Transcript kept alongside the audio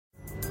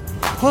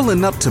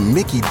Pulling up to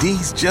Mickey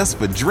D's just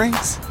for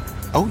drinks?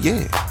 Oh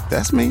yeah,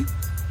 that's me.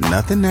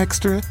 Nothing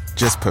extra,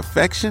 just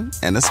perfection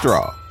and a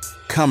straw.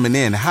 Coming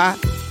in hot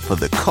for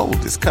the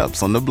coldest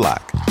cups on the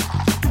block.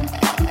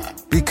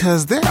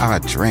 Because there are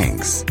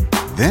drinks.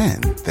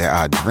 Then there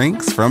are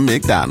drinks from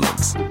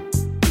McDonald's.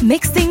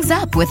 Mix things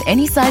up with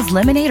any size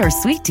lemonade or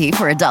sweet tea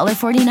for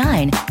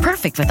 $1.49.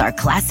 Perfect with our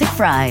classic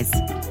fries.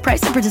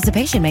 Price and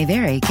participation may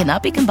vary.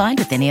 Cannot be combined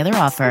with any other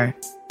offer.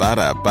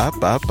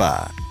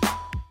 Ba-da-ba-ba-ba.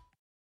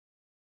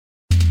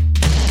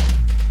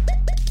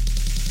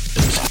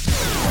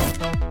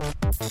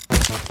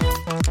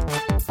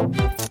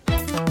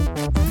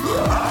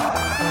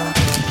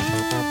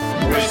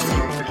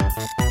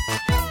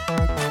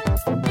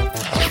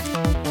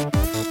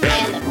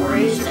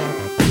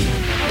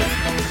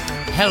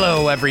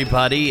 Hello,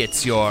 everybody.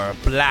 It's your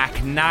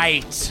Black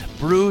Knight,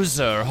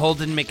 Bruiser,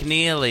 Holden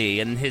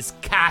McNeely, and his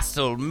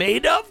castle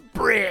made of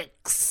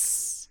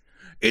bricks.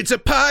 It's a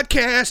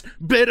podcast,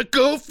 better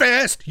go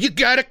fast. You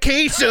got a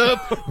case of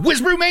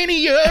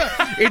Wizbrumania.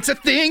 It's a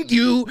thing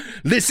you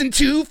listen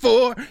to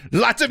for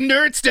lots of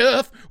nerd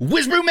stuff.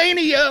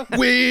 Wizbrumania,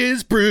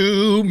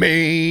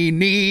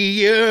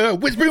 Wizbrumania,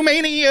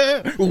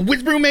 Wizbrumania,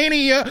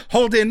 Wizbrumania.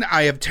 Holden,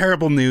 I have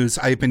terrible news.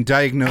 I have been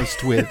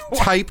diagnosed with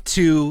type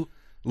 2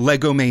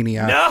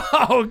 Legomania.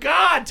 No,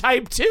 God,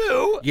 type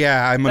 2?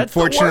 Yeah, I'm That's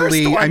unfortunately,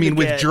 the worst one I mean, to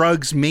with get.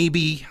 drugs,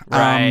 maybe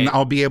Right.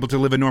 I'll be able to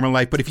live a normal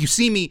life. But if you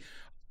see me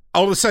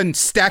all of a sudden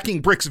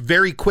stacking bricks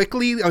very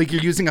quickly, like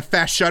you're using a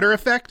fast shutter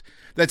effect,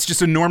 that's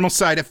just a normal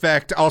side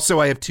effect.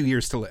 Also, I have 2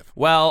 years to live.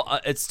 Well,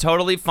 it's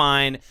totally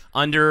fine.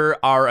 Under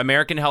our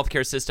American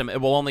healthcare system, it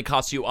will only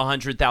cost you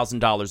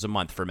 $100,000 a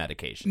month for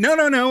medication. No.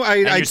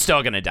 You're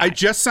still going to die. I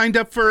just signed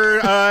up for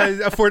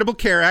Affordable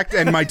Care Act,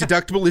 and my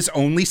deductible is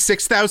only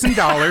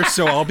 $6,000,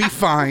 so I'll be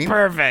fine.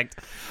 Perfect.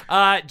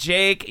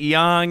 Jake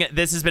Young,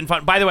 this has been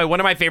fun. By the way, one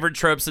of my favorite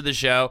tropes of the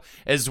show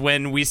is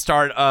when we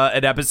start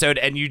an episode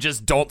and you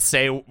just don't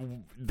say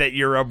that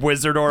you're a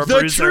wizard or a The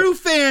bruiser. true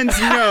fans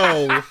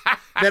know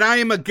that I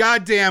am a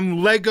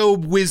goddamn Lego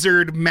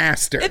wizard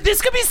master.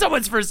 This could be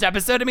someone's first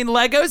episode. I mean,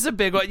 Lego's a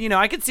big one. You know,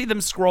 I could see them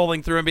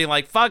scrolling through and being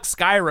like, fuck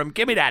Skyrim,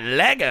 give me that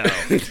Lego.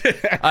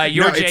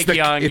 You're No, it's Jake the-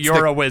 Young, it's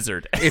you're the- a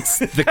wizard. It's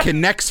the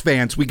Connects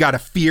fans we got to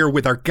fear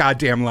with our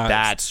goddamn lives.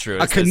 That's true.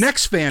 A It's this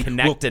Connects fan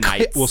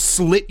Connectinites. will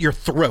slit your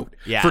throat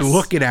Yes. for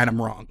looking at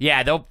him wrong.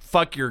 Yeah, they'll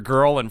fuck your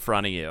girl in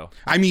front of you.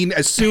 I mean,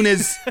 as soon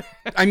as,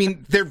 I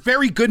mean, they're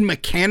very good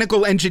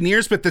mechanical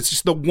engineers, but that's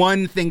just the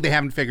one thing they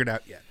haven't figured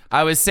out yet.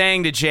 I was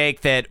saying to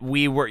Jake that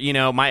we were, you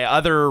know, my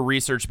other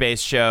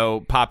research-based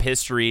show, Pop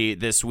History,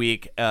 this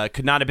week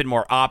could not have been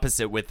more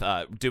opposite with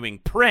doing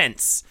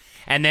Prince.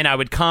 And then I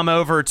would come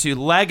over to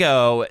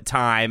Lego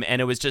time,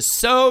 and it was just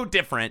so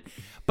different,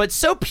 but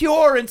so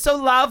pure and so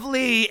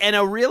lovely, and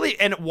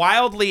and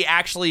wildly,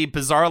 actually,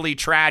 bizarrely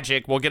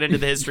tragic. We'll get into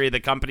the history of the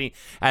company,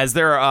 as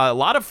there are a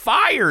lot of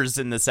fires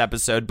in this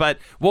episode, but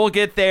we'll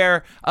get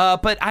there.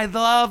 But I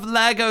love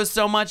Lego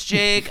so much,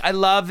 Jake. I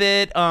love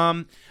it.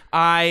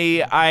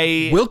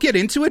 We'll get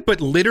into it,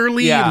 but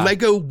literally, Yeah.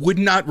 Lego would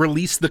not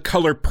release the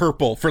color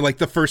purple for like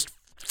the first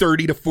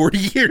 30 to 40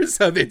 years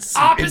of its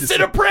opposite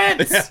industry. of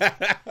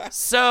Prince.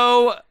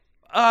 So,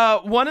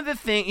 one of the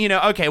things, you know,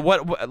 okay,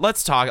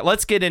 let's talk.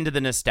 Let's get into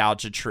the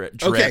nostalgia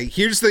drip. Okay,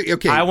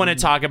 I want to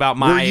talk about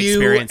my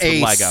experience with Were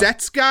you Lego. a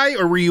sets guy,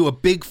 or were you a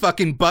big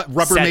fucking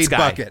Rubbermaid Sets guy.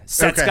 bucket?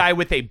 Sets Okay. guy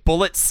with a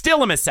bullet.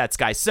 Still am a sets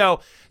guy.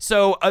 So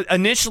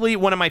initially,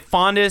 one of my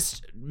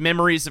fondest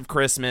memories of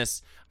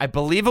Christmas, I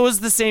believe it was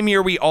the same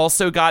year we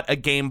also got a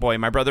Game Boy.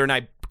 My brother and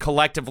I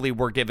collectively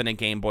were given a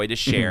Game Boy to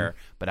share,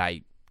 but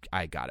I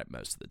got it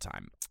most of the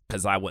time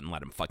because I wouldn't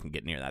let him fucking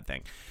get near that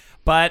thing.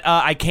 But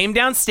I came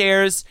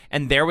downstairs,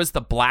 and there was the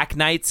Black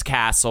Knight's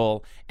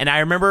castle, and I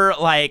remember,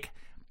 like,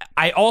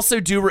 I also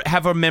do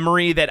have a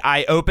memory that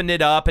I opened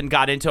it up and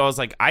got into it. I was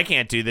like, I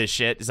can't do this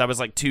shit, because I was,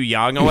 like, too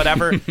young or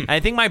whatever. And I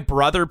think my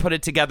brother put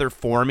it together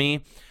for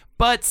me.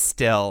 But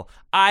still,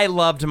 I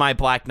loved my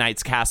Black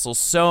Knight's castle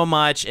so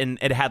much, and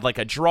it had like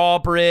a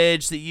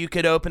drawbridge that you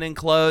could open and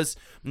close,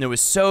 and it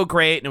was so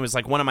great, and it was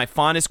like one of my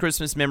fondest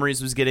Christmas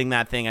memories was getting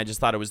that thing. I just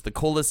thought it was the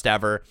coolest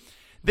ever.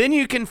 Then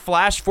you can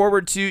flash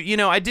forward to, you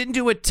know, I didn't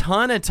do a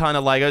ton of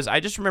Legos. I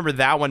just remember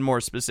that one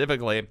more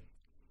specifically.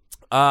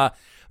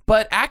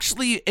 But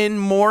actually, in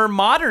more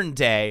modern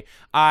day,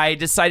 I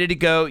decided to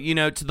go, you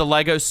know, to the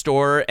Lego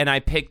store, and I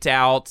picked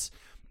out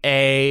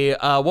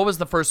what was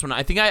the first one?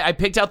 I think I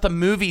picked out the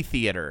movie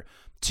theater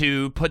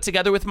to put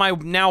together with my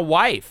now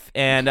wife.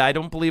 And I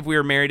don't believe we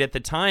were married at the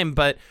time,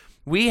 but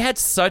we had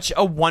such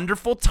a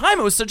wonderful time.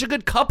 It was such a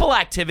good couple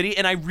activity,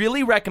 and I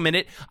really recommend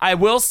it. I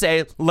will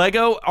say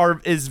Lego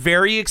is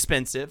very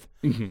expensive.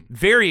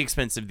 Very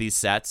expensive, these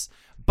sets.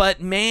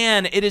 But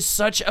man, it is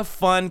such a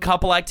fun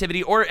couple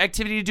activity, or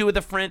activity to do with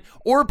a friend,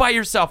 or by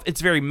yourself. It's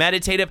very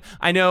meditative.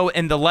 I know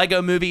in the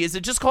Lego Movie, is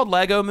it just called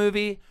Lego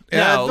Movie?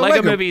 No, the Lego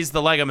Lego- Movie is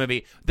the Lego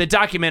Movie. The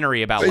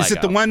documentary about Lego. Is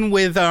it the one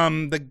with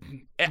the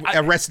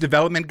Arrested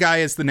Development guy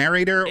as the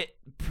narrator?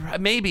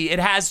 maybe. It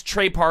has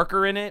Trey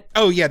Parker in it.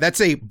 Oh, yeah,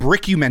 that's a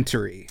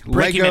Brickumentary.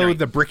 Lego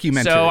the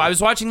Brickumentary. So I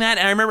was watching that,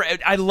 and I remember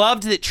I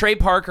loved that Trey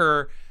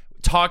Parker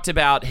talked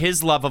about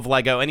his love of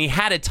Lego, and he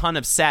had a ton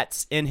of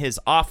sets in his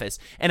office.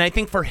 And I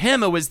think for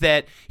him, it was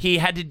that he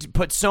had to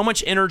put so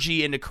much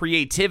energy into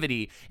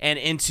creativity and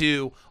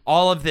into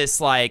all of this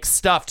like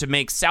stuff to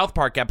make South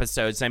Park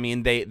episodes. I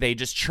mean, they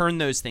just churn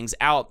those things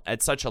out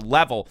at such a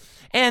level.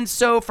 And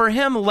so for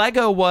him,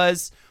 Lego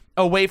was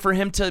a way for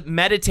him to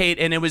meditate,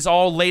 and it was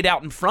all laid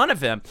out in front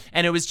of him,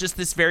 and it was just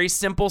this very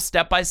simple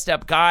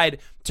step-by-step guide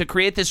to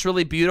create this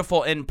really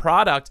beautiful end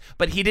product.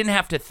 But he didn't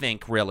have to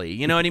think, really,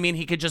 you know what I mean?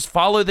 He could just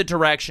follow the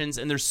directions,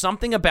 and there's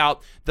something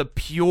about the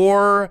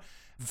pure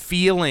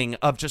feeling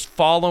of just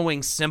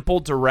following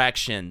simple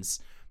directions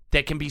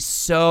that can be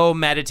so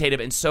meditative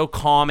and so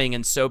calming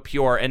and so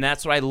pure. And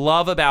that's what I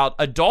love about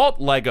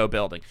adult Lego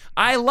building.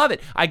 I love it.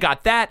 I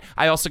got that.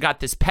 I also got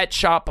this pet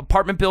shop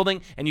apartment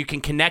building, and you can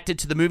connect it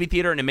to the movie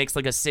theater, and it makes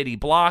like a city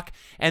block.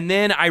 And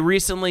then I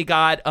recently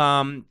got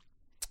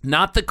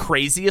not the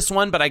craziest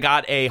one, but I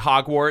got a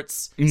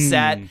Hogwarts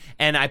set,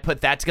 and I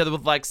put that together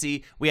with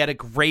Lexi. We had a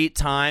great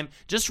time.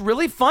 Just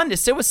really fun to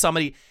sit with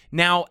somebody.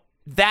 Now,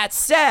 that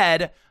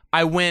said,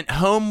 I went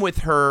home with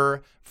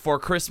her for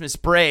Christmas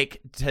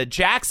break to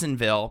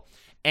Jacksonville,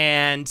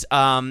 and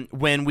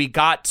when we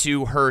got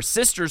to her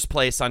sister's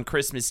place on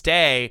Christmas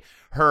Day,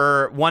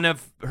 one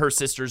of her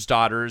sister's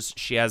daughters,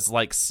 she has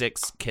like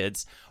 6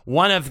 kids,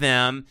 one of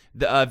them,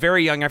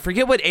 very young, I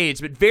forget what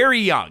age, but very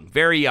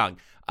young,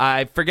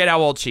 I forget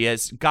how old she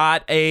is,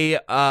 got a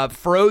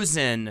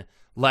Frozen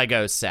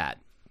Lego set,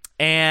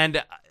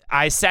 and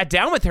I sat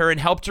down with her and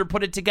helped her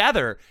put it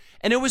together.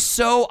 And it was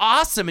so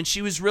awesome, and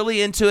she was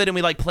really into it, and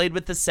we like played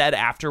with the set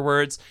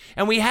afterwards,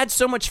 and we had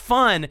so much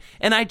fun.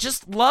 And I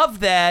just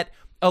love that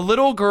a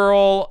little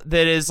girl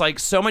that is like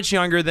so much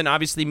younger than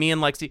obviously me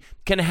and Lexi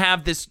can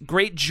have this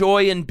great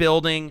joy in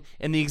building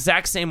in the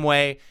exact same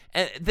way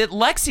that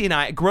Lexi and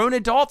I, grown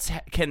adults,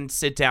 can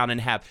sit down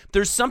and have.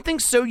 There's something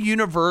so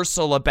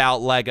universal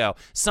about Lego,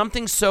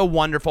 something so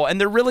wonderful, and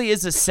there really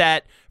is a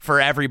set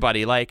for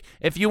everybody. Like,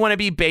 if you want to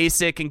be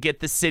basic and get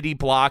the city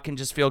block and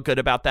just feel good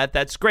about that,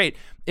 that's great.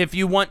 If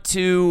you want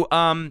to,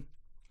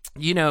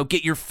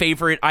 get your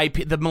favorite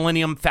IP, the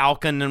Millennium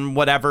Falcon and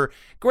whatever,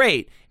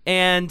 great.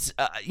 And,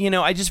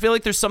 I just feel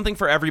like there's something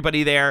for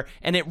everybody there,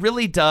 and it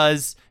really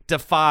does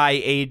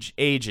defy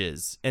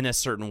ages in a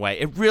certain way.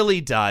 It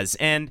really does.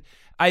 And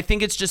I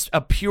think it's just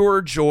a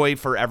pure joy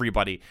for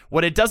everybody.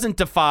 What it doesn't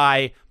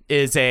defy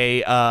is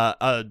a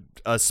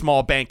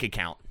small bank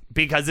account,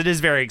 because it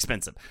is very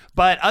expensive.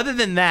 But other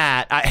than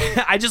that,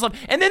 I just love.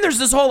 And then there's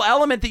this whole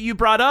element that you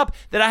brought up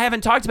that I haven't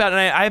talked about, and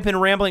I have been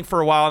rambling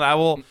for a while, and I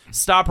will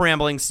stop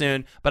rambling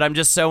soon. But I'm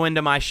just so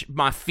into my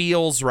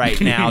feels right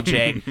now,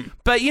 Jake.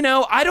 But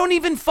I don't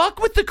even fuck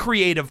with the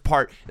creative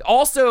part.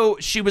 Also,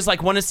 she was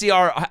like, "Want to see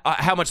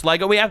how much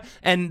Lego we have?"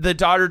 And the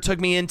daughter took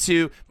me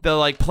into the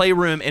like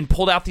playroom and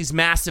pulled out these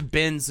massive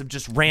bins of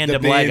just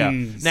random Lego.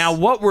 Now,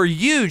 what were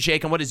you,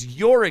 Jake, and what is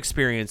your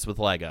experience with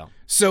Lego?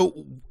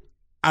 So,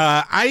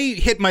 I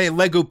hit my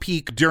Lego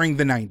peak during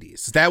the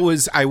 90s.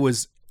 I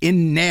was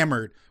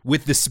enamored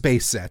with the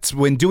space sets.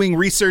 When doing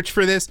research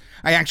for this,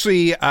 I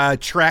actually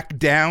tracked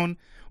down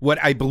what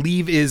I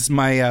believe is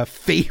my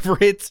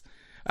favorite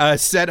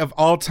set of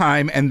all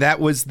time, and that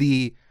was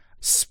the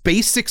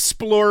Space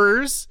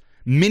Explorers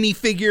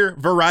minifigure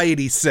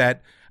variety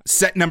set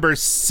number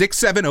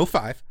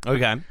 6705.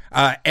 Okay.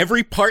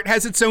 Every part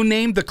has its own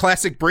name. The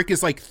classic brick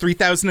is like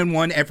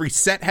 3001. Every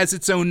set has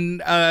its own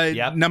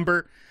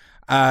number.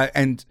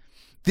 And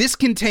this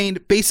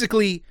contained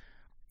basically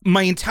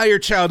my entire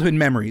childhood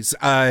memories.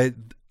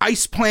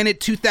 Ice Planet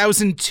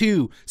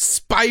 2002,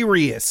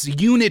 Spyrius,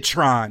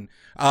 Unitron,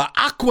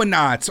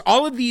 Aquanauts,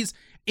 all of these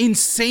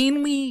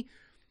insanely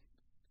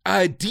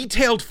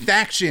detailed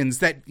factions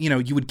that,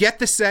 you would get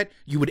the set,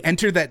 you would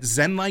enter that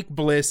zen-like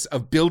bliss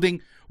of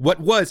building what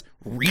was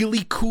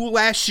really cool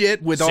ass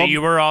shit with So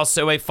you were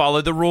also a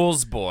follow the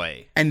rules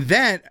boy. And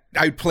then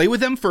I'd play with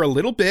them for a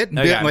little bit,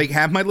 like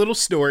have my little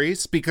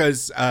stories,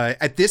 because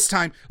at this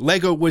time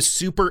Lego was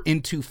super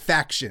into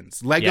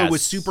factions. Lego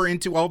was super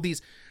into all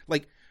these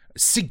like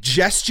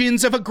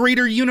suggestions of a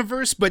greater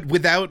universe, but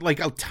without like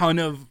a ton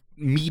of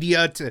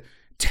media to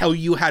tell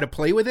you how to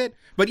play with it.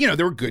 But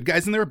there were good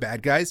guys and there were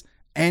bad guys,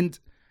 and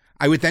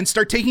I would then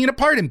start taking it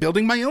apart and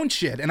building my own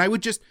shit. And I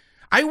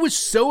was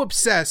so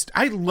obsessed.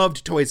 I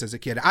loved toys as a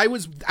kid. I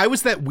was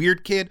that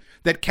weird kid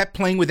that kept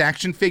playing with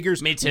action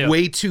figures. Me too.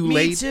 Way too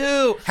late. Me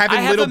too.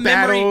 Having little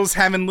battles,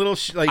 having little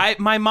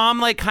my mom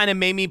like kind of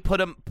made me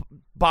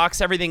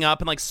box everything up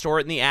and like store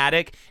it in the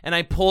attic, and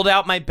I pulled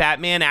out my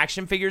Batman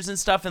action figures and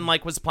stuff and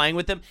like was playing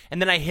with them, and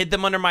then I hid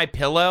them under my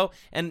pillow,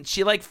 and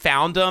she like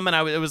found them,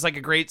 and it was like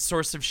a great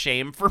source of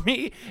shame for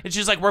me, and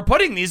she's like, "We're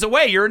putting these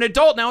away, you're an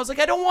adult." And I was like,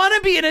 I don't want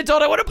to be an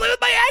adult, I want to play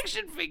with my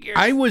action figures.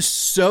 I was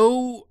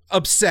so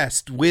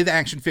obsessed with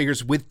action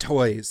figures, with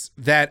toys,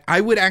 that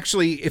I would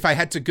actually, if I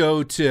had to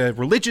go to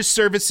religious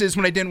services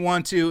when I didn't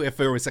want to, if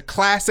there was a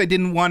class I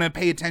didn't want to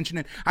pay attention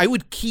in, I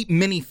would keep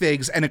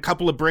minifigs and a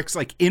couple of bricks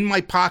like in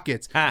my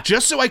pockets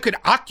just so I could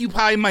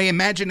occupy my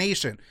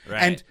imagination.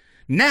 Right. And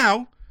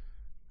now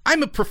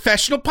I'm a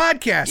professional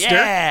podcaster.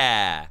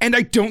 Yeah. And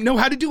I don't know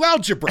how to do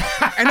algebra.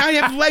 And I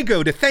have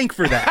Lego to thank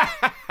for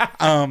that.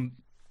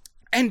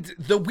 And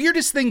the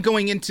weirdest thing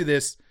going into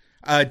this,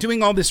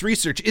 doing all this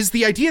research, is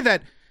the idea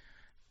that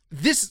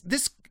this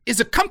is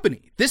a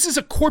company. This is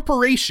a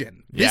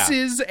corporation. This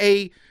is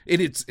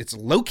it's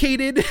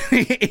located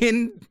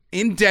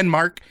in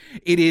Denmark.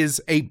 It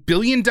is a $1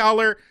 billion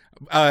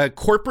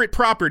corporate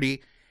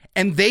property,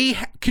 and they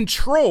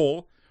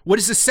control what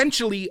is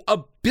essentially a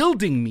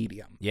building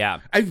medium. Yeah.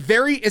 A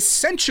very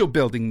essential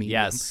building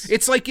medium. Yes.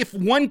 It's like if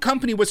one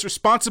company was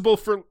responsible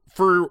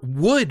for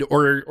wood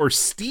or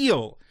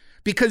steel,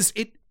 because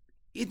it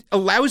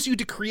allows you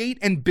to create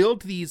and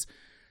build these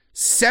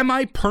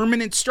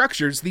semi-permanent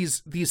structures,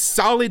 these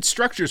solid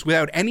structures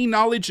without any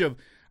knowledge of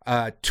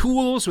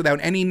tools, without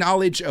any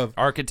knowledge of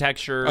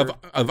architecture,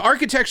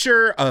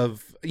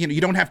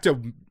 you don't have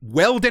to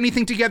weld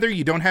anything together.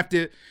 You don't have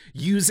to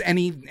use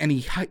any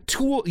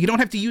tool. You don't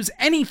have to use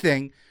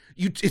anything.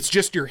 It's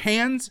just your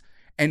hands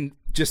and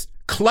just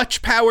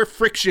clutch power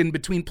friction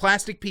between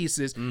plastic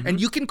pieces,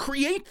 and you can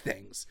create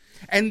things.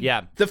 And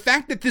the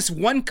fact that this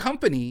one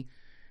company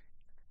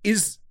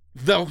is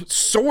the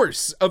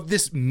source of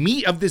this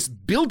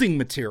building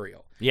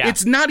material. Yeah.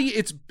 It's not,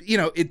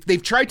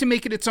 they've tried to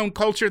make it its own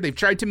culture. They've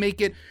tried to make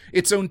it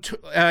its own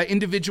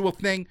individual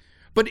thing,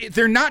 but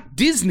they're not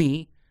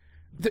Disney.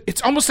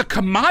 It's almost a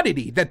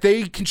commodity that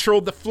they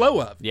control the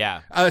flow of.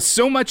 Yeah.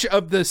 So much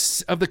of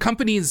the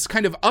company's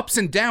kind of ups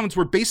and downs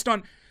were based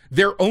on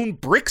their own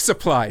brick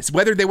supplies,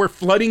 whether they were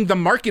flooding the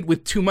market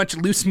with too much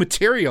loose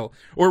material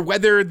or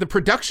whether the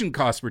production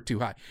costs were too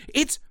high.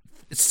 It's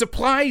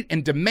supply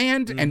and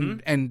demand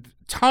and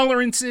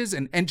tolerances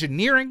and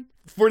engineering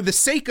for the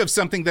sake of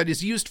something that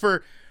is used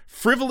for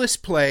frivolous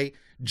play,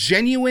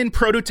 genuine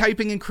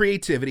prototyping and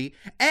creativity,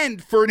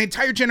 and for an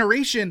entire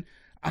generation,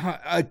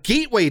 a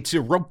gateway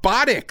to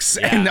robotics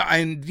and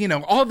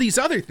all these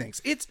other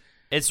things.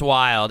 It's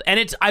wild.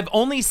 And I've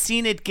only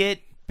seen it get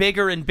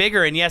bigger and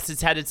bigger. And yes,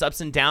 it's had its ups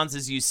and downs,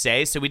 as you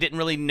say. So we didn't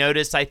really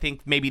notice, I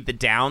think, maybe the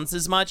downs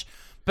as much.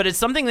 But it's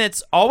something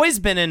that's always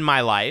been in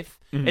my life.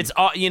 It's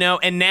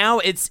and now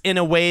it's in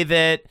a way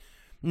that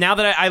now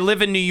that I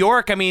live in New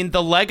York, I mean,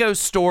 the Lego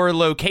store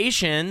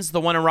locations, the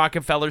one in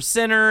Rockefeller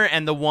Center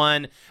and the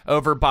one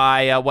over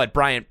by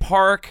Bryant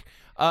Park,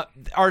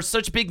 are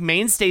such big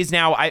mainstays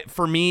now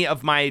for me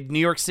of my New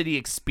York City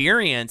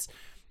experience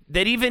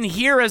that even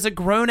here as a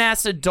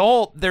grown-ass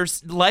adult,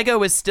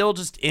 Lego is still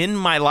just in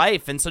my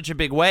life in such a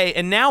big way,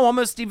 and now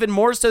almost even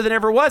more so than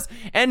ever was.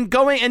 And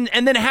going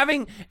and then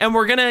having, and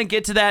we're gonna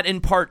get to that in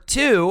part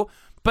 2,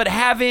 but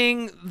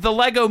having the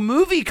Lego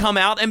movie come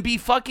out and be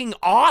fucking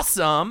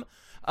awesome.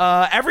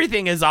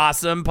 Everything is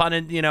awesome,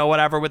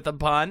 whatever with the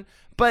pun.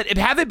 But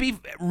have it be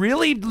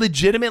really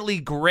legitimately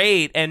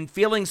great and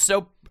feeling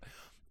so.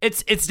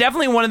 It's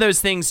definitely one of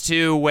those things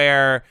too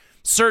where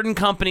certain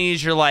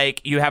companies, you're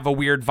like, you have a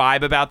weird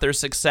vibe about their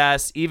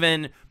success.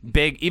 Even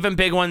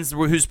big ones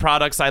whose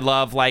products I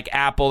love, like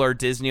Apple or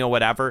Disney or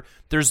whatever,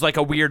 there's like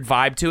a weird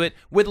vibe to it.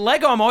 With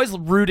Lego, I'm always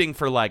rooting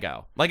for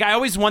Lego. Like, I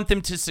always want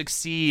them to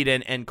succeed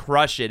and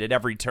crush it at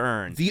every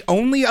turn. The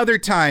only other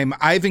time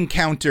I've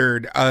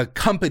encountered a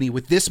company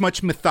with this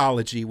much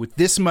mythology, with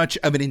this much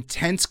of an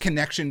intense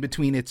connection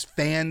between its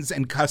fans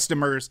and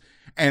customers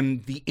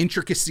and the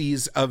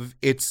intricacies of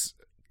its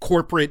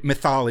corporate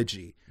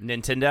mythology.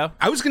 Nintendo?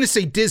 I was going to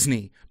say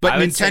Disney, but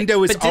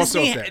Nintendo is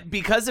also there.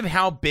 Because of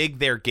how big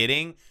they're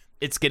getting,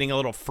 it's getting a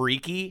little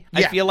freaky.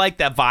 Yeah. I feel like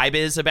that vibe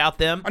is about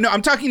them. No,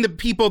 I'm talking the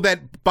people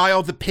that buy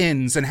all the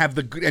pins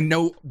and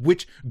know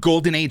which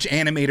Golden Age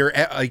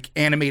animator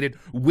animated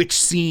which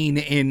scene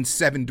in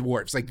Seven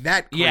Dwarfs, like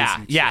that.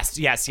 Crazy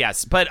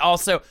Yes. But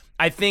also,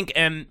 I think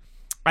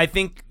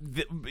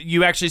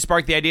you actually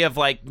sparked the idea of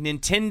like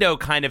Nintendo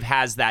kind of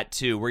has that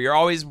too, where you're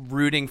always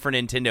rooting for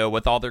Nintendo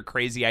with all their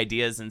crazy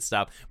ideas and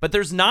stuff. But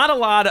there's not a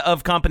lot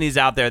of companies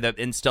out there that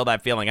instill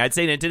that feeling. I'd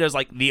say Nintendo's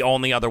like the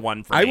only other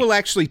one for me. I will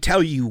actually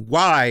tell you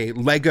why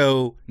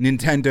Lego,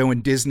 Nintendo,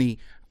 and Disney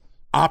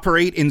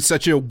operate in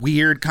such a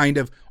weird kind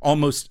of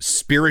almost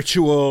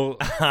spiritual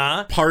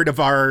part of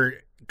our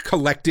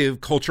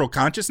collective cultural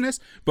consciousness.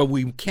 But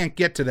we can't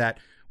get to that.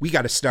 We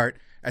got to start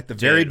at the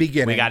very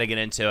beginning. We got to get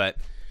into it.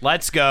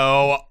 Let's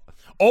go.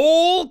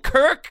 Ole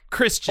Kirk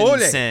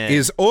Christensen. Ole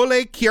is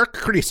Ole Kirk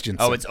Christensen.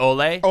 Oh, it's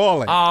Ole?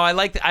 Ole. Oh, I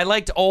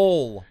liked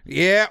Ole.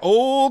 Yeah,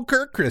 Ole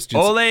Kirk Christensen.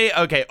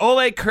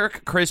 Ole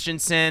Kirk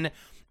Christensen.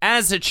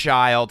 As a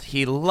child,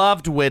 he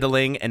loved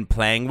whittling and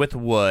playing with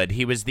wood.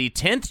 He was the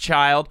 10th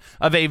child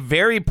of a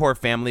very poor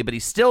family, but he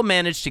still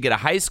managed to get a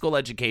high school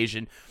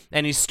education,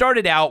 and he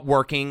started out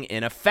working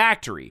in a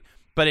factory.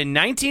 But in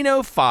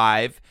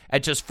 1905,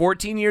 at just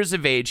 14 years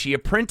of age, he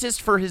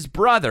apprenticed for his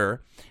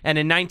brother, and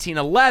in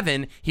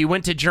 1911, he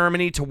went to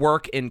Germany to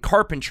work in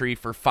carpentry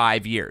for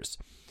 5 years.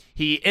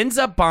 He ends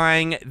up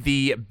buying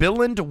the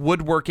Billund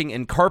Woodworking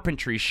and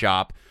Carpentry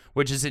Shop,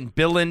 which is in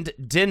Billund,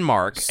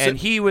 Denmark, and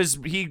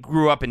he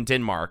grew up in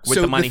Denmark with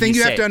the money he saved. So the thing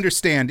you have to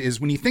understand is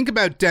when you think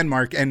about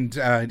Denmark, and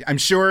I'm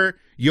sure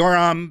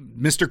Yoram,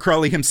 Mr.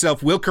 Crowley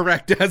himself, will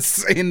correct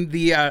us in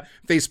the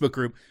Facebook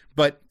group,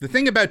 but the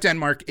thing about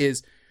Denmark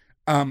is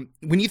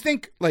when you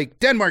think like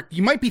Denmark,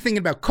 you might be thinking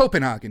about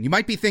Copenhagen. You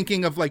might be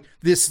thinking of like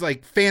this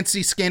like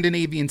fancy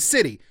Scandinavian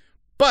city,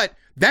 but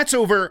that's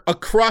over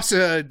across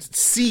a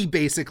sea,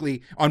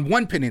 basically, on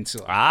one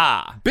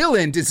peninsula.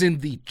 Billund is in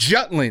the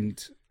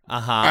Jutland.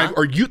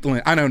 Or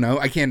Jutland. I don't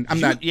know.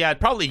 Yeah,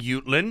 probably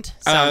Jutland.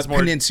 Sounds more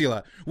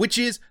peninsula, which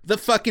is the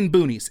fucking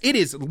boonies. It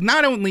is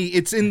not only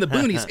it's in the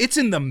boonies, it's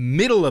in the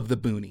middle of the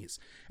boonies.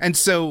 And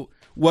so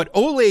what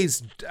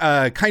Ole's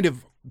kind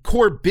of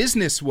core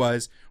business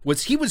was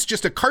he was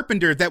just a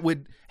carpenter that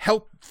would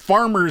help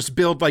farmers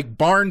build like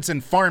barns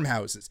and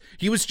farmhouses.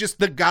 He was just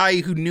the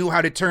guy who knew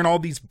how to turn all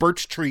these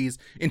birch trees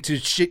into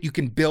shit you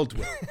can build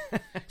with.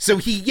 So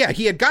he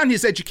had gotten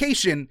his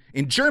education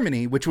in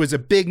Germany, which was a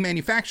big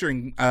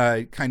manufacturing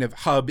kind of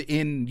hub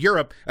in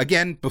Europe,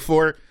 again,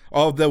 before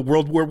all the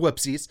World War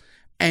whoopsies.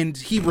 And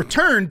he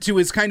returned to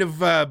his kind of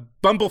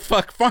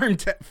bumblefuck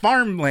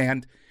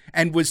farmland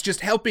and was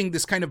just helping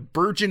this kind of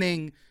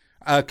burgeoning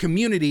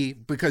community,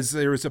 because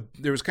there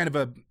was kind of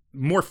a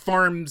more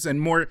farms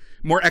and more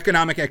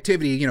economic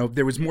activity. You know,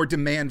 there was more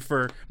demand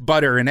for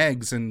butter and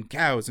eggs and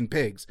cows and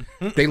pigs.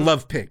 They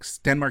love pigs.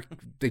 Denmark,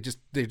 they're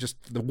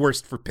just the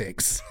worst for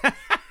pigs.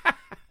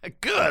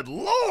 Good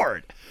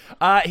Lord.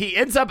 He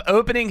ends up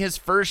opening his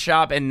first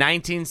shop in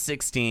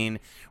 1916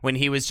 when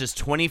he was just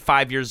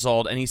 25 years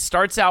old, and he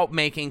starts out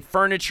making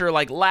furniture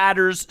like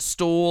ladders,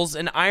 stools,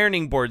 and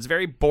ironing boards.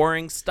 Very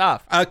boring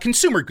stuff.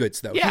 Consumer goods,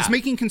 though. Yeah. He's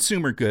making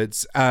consumer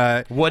goods.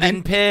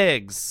 Wooden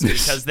pigs,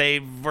 because they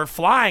were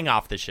flying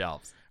off the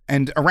shelves.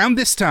 And around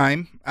this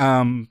time,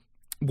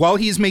 while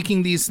he's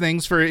making these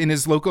things in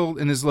his local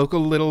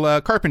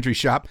little carpentry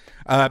shop,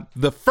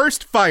 the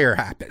first fire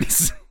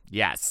happens.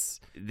 Yes.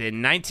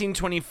 In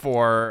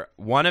 1924,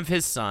 one of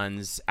his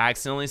sons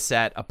accidentally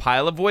set a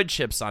pile of wood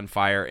chips on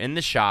fire in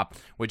the shop,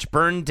 which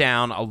burned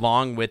down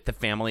along with the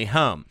family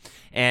home.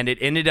 And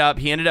he ended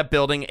up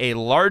building a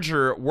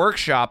larger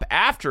workshop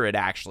after it,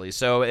 actually.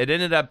 So it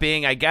ended up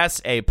being, I guess,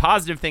 a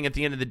positive thing at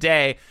the end of the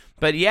day.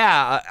 But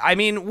yeah, I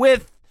mean,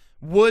 with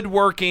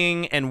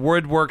woodworking and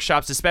wood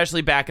workshops,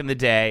 especially back in the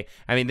day,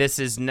 I mean, this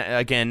is,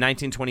 again,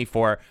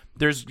 1924,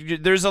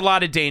 there's a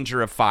lot of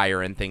danger of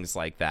fire and things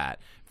like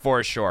that.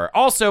 For sure.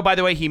 Also, by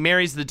the way, he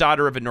marries the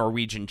daughter of a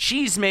Norwegian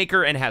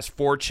cheesemaker and has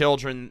 4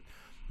 children.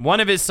 One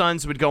of his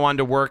sons would go on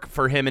to work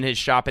for him in his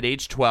shop at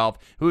age 12,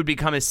 who would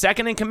become his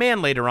second in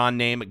command later on,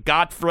 named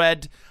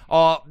Gottfred.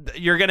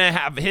 You're going to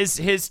have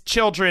his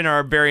children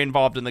are very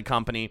involved in the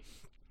company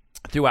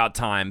throughout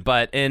time.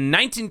 But in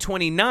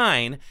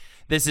 1929,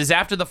 this is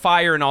after the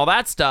fire and all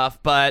that stuff,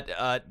 but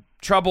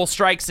trouble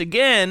strikes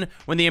again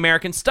when the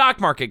American stock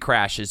market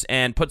crashes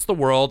and puts the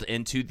world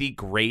into the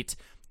Great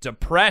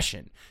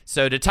Depression.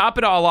 So to top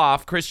it all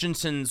off,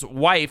 Christensen's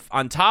wife,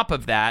 on top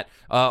of that,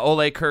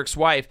 Ole Kirk's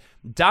wife,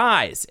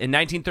 dies in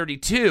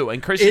 1932,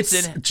 and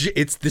Christensen...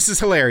 This is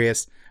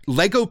hilarious.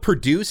 Lego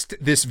produced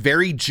this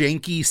very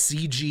janky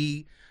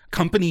CG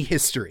company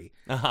history.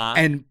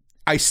 And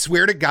I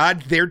swear to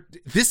God,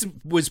 this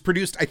was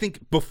produced, I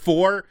think,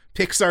 before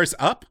Pixar's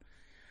Up.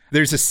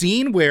 There's a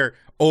scene where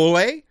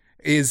Ole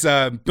is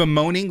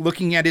bemoaning,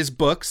 looking at his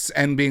books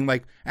and being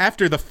like,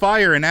 after the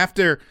fire and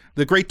after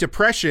the Great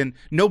Depression,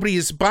 nobody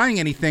is buying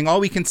anything. All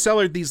we can sell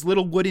are these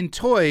little wooden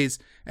toys.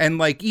 And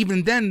like,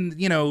 even then,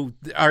 you know,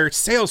 our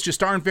sales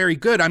just aren't very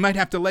good. I might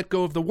have to let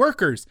go of the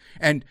workers.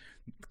 And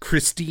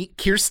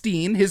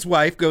Kirstine, his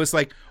wife, goes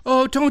like,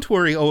 oh, don't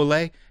worry,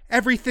 Ole.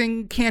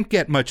 Everything can't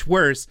get much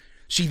worse.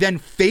 She then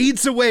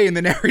fades away and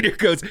the narrator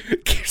goes,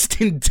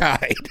 Kirsten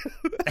died.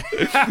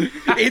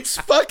 It's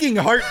fucking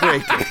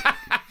heartbreaking.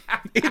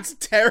 It's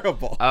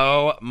terrible.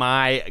 Oh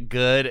my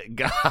good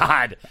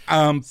God.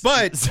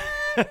 But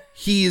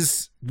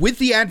he's, with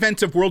the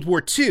advent of World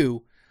War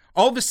II,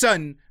 all of a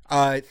sudden,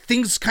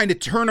 things kind of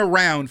turn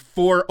around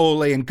for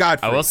Ole and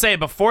Godfrey. I will say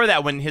before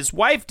that, when his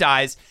wife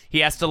dies, he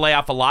has to lay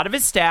off a lot of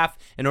his staff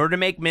in order to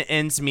make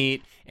ends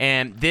meet.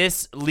 And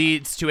this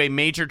leads to a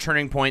major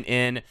turning point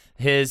in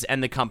his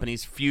and the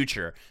company's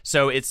future.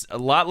 So it's a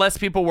lot less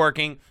people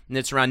working, and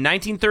it's around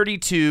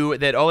 1932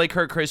 that Ole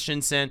Kirk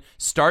Christensen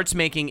starts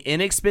making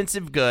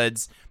inexpensive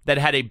goods that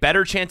had a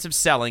better chance of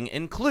selling,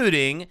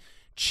 including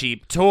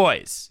cheap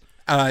toys.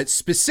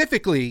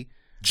 Specifically,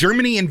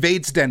 Germany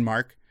invades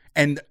Denmark,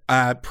 and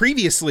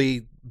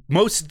previously,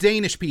 most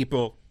Danish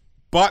people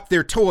bought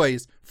their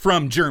toys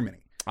from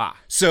Germany.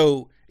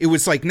 So it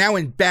was like now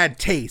in bad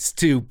taste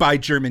to buy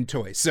German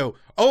toys. So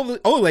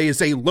Ole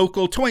is a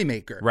local toy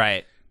maker.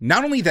 Right.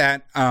 Not only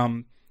that,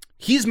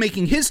 he's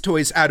making his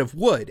toys out of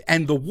wood,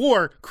 and the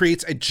war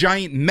creates a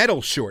giant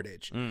metal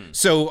shortage.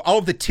 So all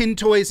of the tin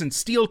toys and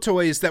steel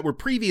toys that were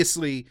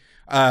previously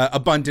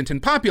abundant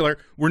and popular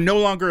were no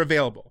longer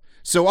available.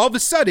 So all of a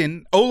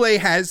sudden, Ole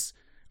has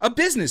a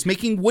business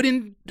making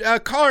wooden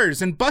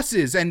cars and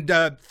buses, and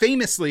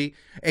famously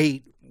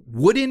a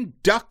wooden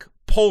duck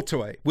pull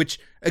toy, which,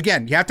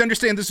 again, you have to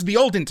understand this is the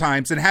olden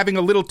times, and having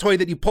a little toy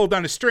that you pulled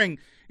on a string,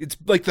 it's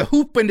like the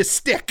hoop and a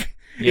stick.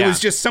 Yeah. It was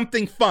just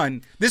something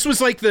fun. This was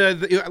like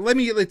it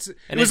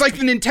was like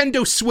the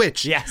Nintendo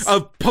Switch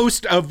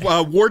of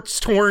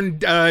warts-torn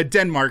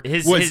Denmark.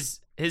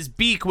 His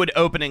beak would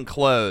open and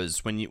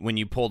close when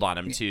you pulled on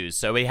him too.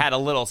 So he had a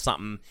little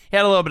something. He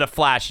had a little bit of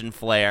flash and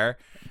flare.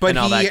 But and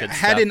all he that good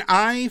had stuff. an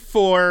eye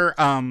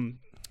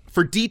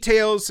for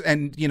details,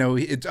 and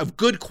it's of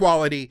good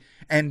quality.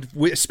 And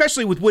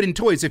especially with wooden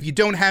toys, if you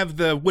don't have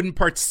the wooden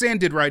parts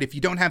sanded right, if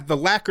you don't have the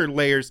lacquer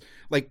layers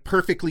like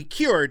perfectly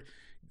cured,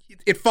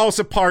 it falls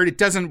apart. It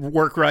doesn't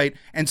work right.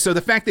 And so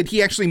the fact that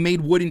he actually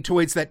made wooden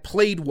toys that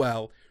played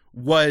well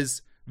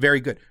was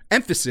very good.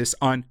 Emphasis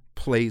on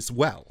plays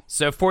well.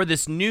 So for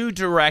this new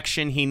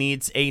direction, he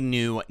needs a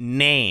new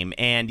name.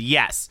 And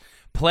yes,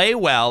 play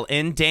well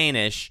in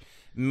Danish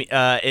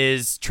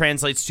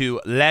translates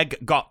to leg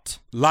godt.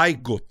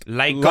 Leg godt.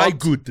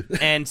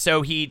 And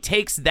so he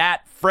takes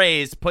that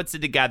phrase, puts it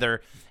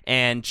together,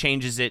 and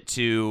changes it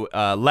to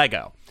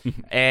Lego.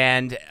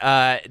 And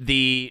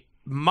the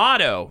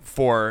motto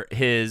for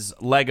his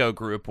Lego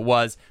group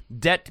was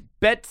Det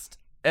bedst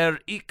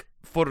ikke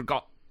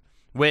forgot,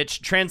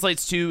 which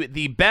translates to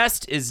the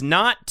best is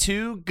not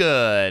too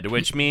good,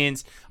 which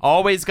means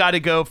always got to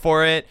go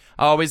for it,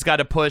 always got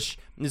to push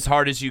as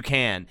hard as you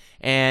can.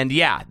 And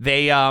yeah,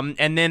 they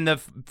and then the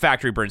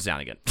factory burns down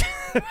again.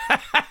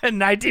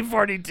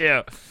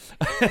 1942.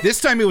 This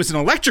time it was an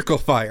electrical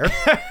fire.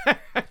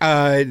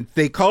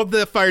 They called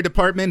the fire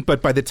department, but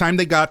by the time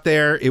they got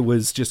there, it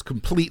was just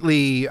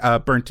completely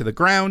burnt to the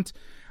ground.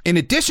 In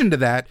addition to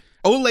that,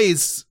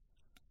 Ole's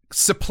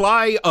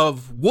supply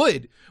of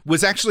wood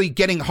was actually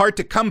getting hard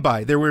to come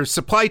by. There were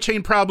supply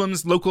chain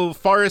problems. Local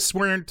forests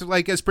weren't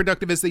like as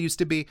productive as they used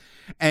to be,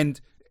 and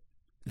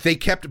they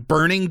kept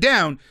burning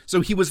down.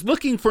 So he was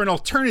looking for an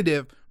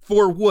alternative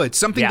for wood,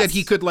 something that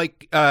he could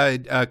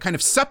kind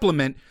of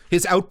supplement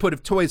his output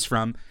of toys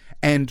from.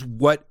 And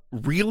what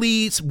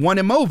really won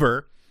him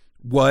over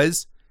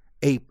was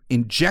a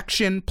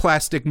injection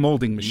plastic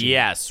molding machine.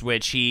 Yes,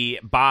 which he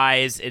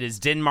buys. It is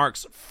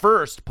Denmark's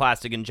first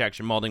plastic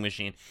injection molding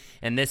machine,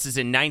 and this is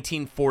in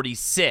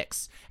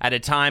 1946, at a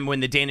time when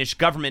the Danish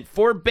government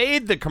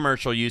forbade the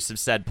commercial use of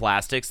said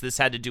plastics. This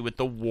had to do with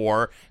the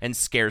war and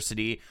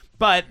scarcity.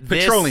 But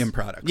petroleum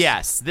products.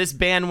 Yes. This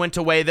ban went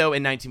away, though,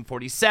 in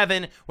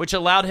 1947, which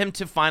allowed him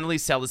to finally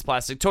sell his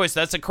plastic toys. So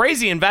that's a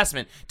crazy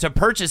investment to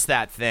purchase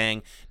that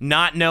thing,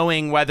 not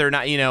knowing whether or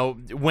not,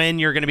 when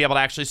you're going to be able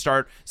to actually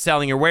start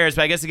selling your wares.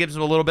 But I guess it gives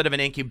him a little bit of an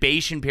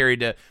incubation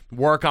period to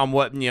work on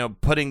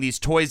putting these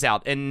toys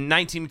out. In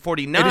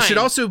 1949. And it should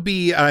also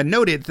be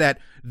noted that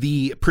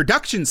the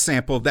production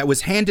sample that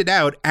was handed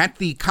out at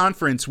the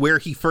conference where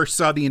he first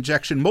saw the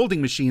injection molding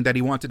machine that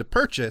he wanted to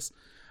purchase,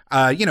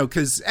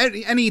 because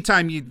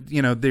anytime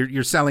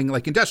you're selling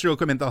like industrial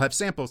equipment, they'll have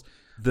samples.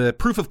 The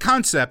proof of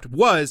concept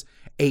was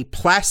a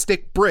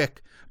plastic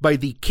brick by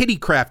the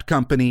Kittycraft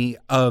Company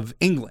of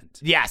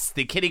England. Yes,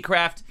 the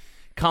Kittycraft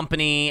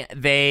Company.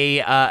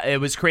 It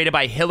was created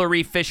by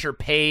Hilary Fisher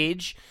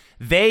Page.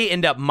 They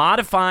end up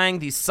modifying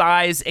the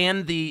size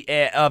and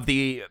of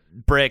the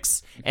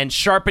bricks and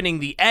sharpening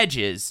the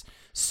edges.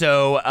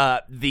 So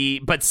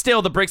but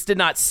still the bricks did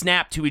not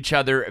snap to each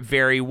other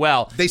very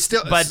well.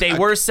 They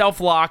were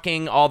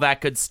self-locking, all that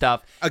good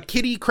stuff. A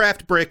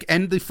Kittycraft brick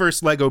and the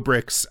first Lego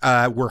bricks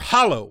were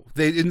hollow.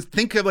 They didn't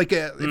think of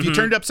if you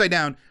turned it upside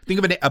down,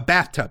 think of a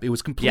bathtub. It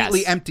was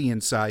completely empty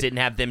inside. Didn't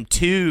have them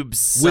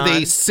tubes, with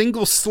a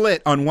single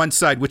slit on one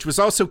side, which was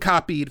also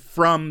copied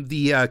from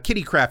the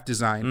Kittycraft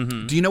design.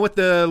 Mm-hmm. Do you know what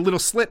the little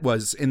slit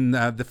was in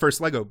the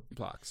first Lego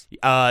blocks?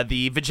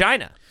 The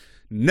vagina.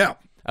 No.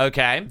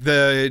 Okay.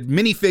 The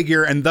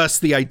minifigure and thus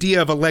the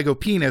idea of a Lego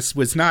penis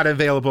was not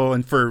available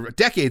and for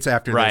decades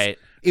after this.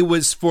 It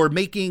was for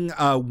making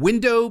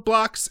window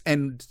blocks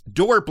and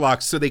door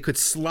blocks so they could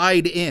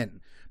slide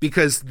in,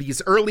 because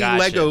these early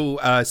Lego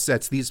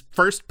sets, these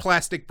first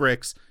plastic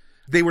bricks,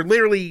 they were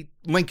literally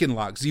Lincoln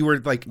Logs. You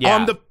were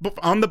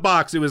on the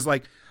box, it was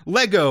like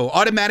Lego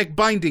automatic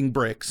binding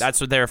bricks. That's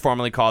what they were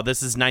formerly called. This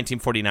is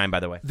 1949, by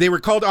the way. They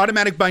were called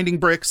automatic binding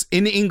bricks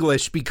in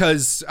English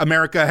because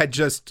America had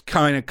just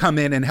kind of come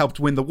in and helped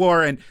win the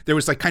war, and there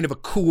was like kind of a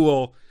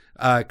cool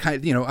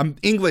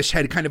English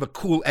had kind of a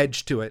cool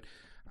edge to it.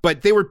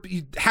 But they were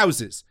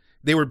houses.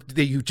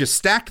 You just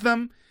stacked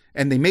them,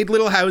 and they made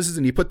little houses,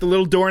 and you put the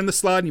little door in the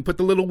slot, and you put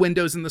the little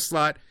windows in the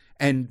slot,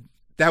 and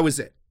that was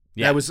it.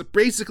 Yeah. That was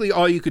basically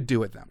all you could do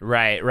with them.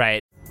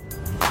 Right.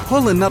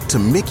 Pulling up to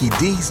Mickey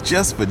D's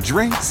just for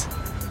drinks?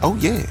 Oh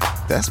yeah,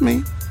 that's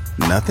me.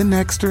 Nothing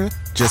extra,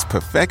 just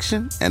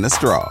perfection and a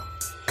straw.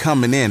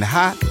 Coming in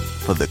hot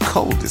for the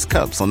coldest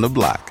cups on the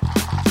block.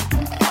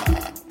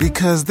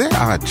 Because there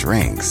are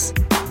drinks.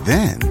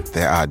 Then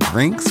there are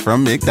drinks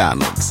from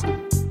McDonald's.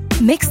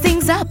 Mix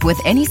things up with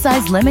any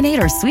size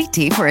lemonade or sweet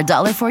tea for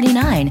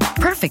 $1.49.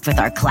 Perfect with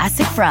our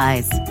classic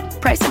fries.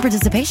 Price and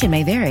participation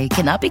may vary.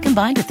 Cannot be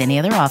combined with any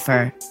other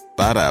offer.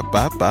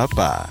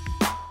 Ba-da-ba-ba-ba.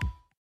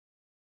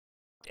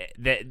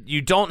 That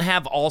you don't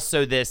have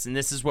also this, and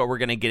this is what we're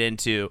going to get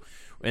into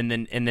in the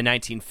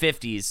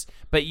 1950s,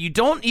 but you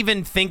don't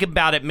even think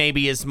about it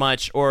maybe as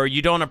much, or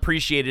you don't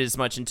appreciate it as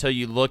much until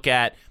you look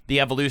at the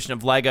evolution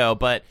of Lego.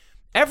 But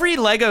every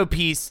Lego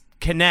piece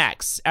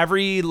connects.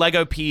 Every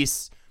Lego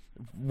piece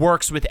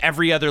works with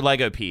every other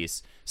Lego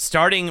piece,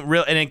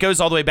 and it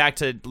goes all the way back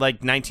to like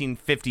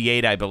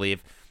 1958, I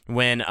believe,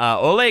 when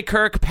Ole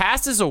Kirk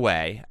passes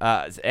away,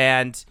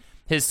 and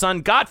his son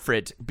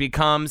Gottfried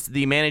becomes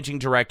the managing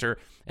director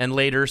and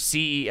later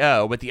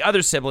CEO, with the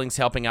other siblings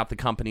helping out the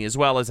company as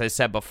well, as I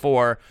said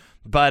before.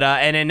 But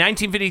and in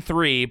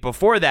 1953,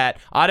 before that,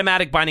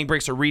 automatic binding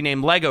bricks are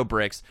renamed Lego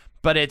bricks,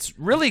 but it's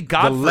really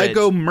Gottfried. The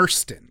Lego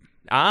Merston.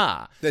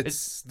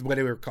 That's what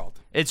they were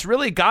called. It's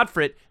really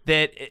Gottfried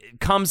that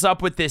comes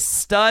up with this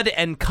stud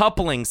and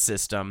coupling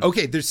system.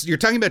 Okay, you're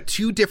talking about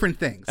two different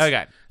things.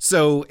 Okay.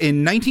 So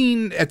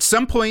at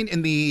some point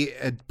in the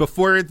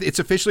before it's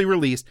officially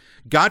released,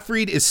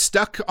 Gottfried is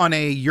stuck on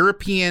a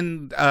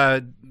European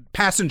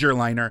passenger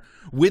liner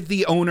with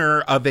the owner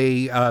of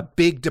a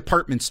big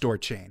department store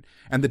chain.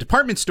 And the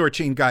department store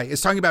chain guy is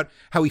talking about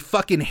how he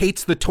fucking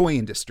hates the toy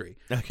industry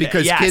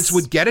because kids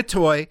would get a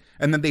toy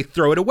and then they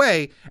throw it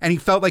away. And he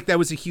felt like that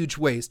was a huge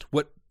waste.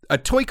 What a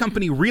toy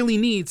company really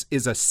needs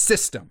is a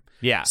system.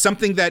 Yeah.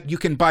 Something that you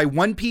can buy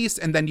one piece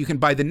and then you can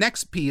buy the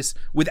next piece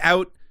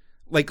without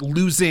like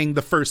losing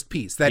the first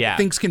piece. That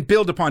things can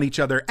build upon each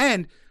other.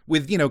 And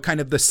with, kind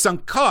of the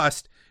sunk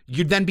cost,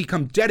 you then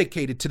become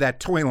dedicated to that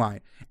toy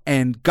line.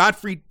 And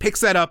Gottfried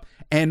picks that up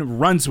and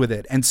runs with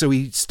it. And so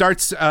he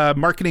starts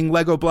marketing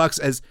Lego blocks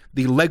as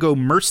the Lego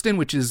Merston,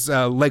 which is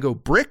Lego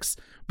bricks,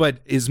 but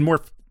is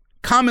more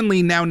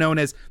commonly now known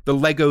as the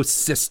Lego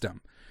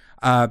system.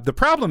 The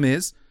problem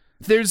is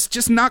there's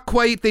just not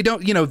quite, they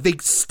don't, they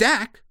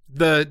stack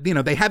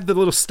they have the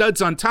little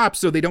studs on top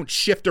so they don't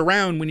shift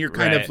around when you're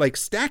kind of like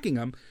stacking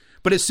them.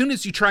 But as soon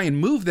as you try and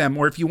move them,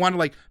 or if you want to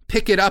like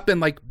pick it up and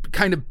like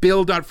kind of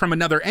build out from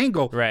another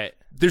angle,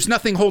 there's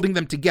nothing holding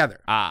them together.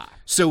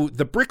 So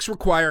the bricks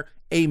require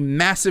a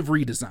massive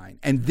redesign,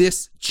 and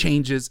this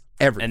changes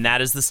everything. And that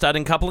is the stud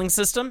and coupling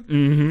system?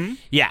 Mm-hmm.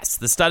 Yes,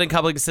 the stud and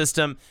coupling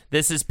system.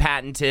 This is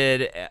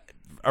patented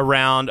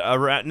around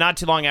not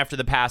too long after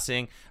the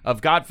passing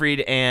of Gottfried,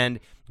 and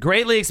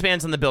greatly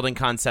expands on the building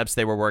concepts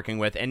they were working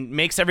with, and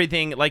makes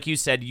everything, like you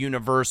said,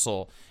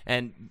 universal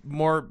and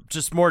more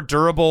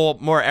durable,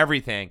 more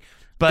everything.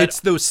 But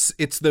it's those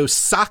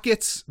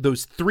sockets,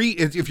 those three.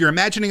 If you're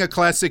imagining a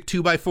classic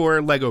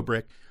 2x4 Lego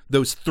brick,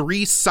 those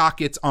three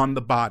sockets on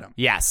the bottom.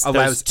 Yes,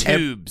 those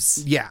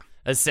tubes. Yeah.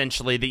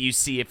 Essentially, that you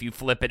see if you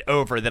flip it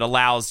over, that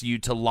allows you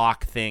to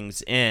lock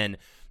things in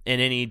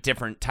any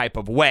different type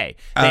of way.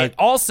 They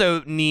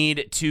also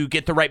need to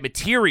get the right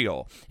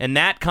material, and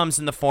that comes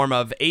in the form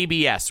of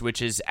ABS,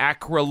 which is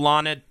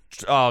acrylonitrile.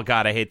 Oh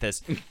God, I hate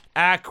this.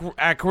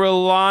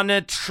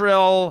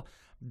 Acrylonitrile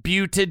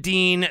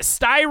butadiene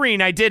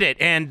styrene. I did it.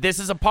 And this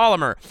is a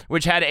polymer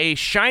which had a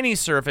shiny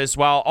surface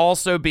while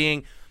also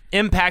being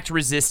impact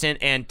resistant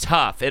and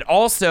tough. It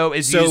also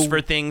is used for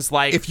things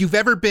like, if you've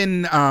ever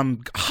been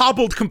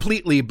hobbled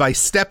completely by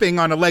stepping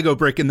on a Lego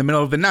brick in the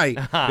middle of the night,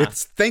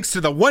 it's thanks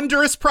to the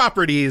wondrous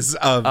properties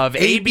of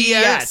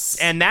ABS.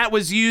 And that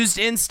was used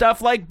in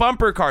stuff like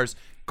bumper cars,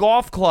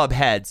 golf club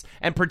heads,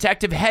 and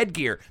protective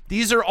headgear.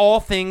 These are all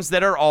things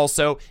that are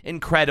also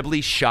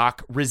incredibly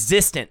shock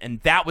resistant, and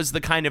that was the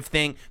kind of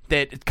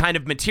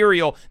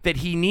material that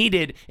he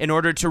needed in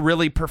order to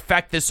really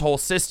perfect this whole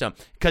system.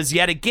 Because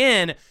yet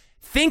again,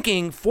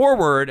 thinking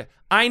forward,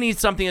 I need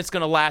something that's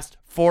going to last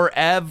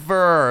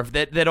forever,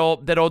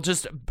 that'll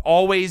just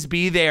always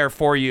be there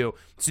for you,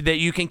 so that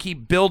you can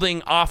keep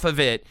building off of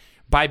it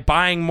by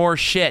buying more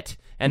shit.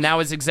 And that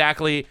was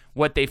exactly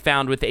what they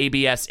found with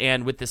ABS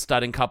and with the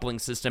stud and coupling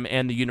system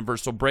and the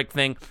universal brick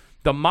thing.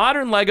 The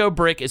modern Lego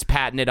brick is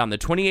patented on the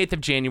 28th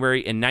of January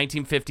in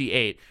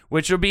 1958,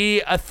 which will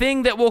be a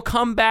thing that will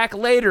come back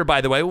later,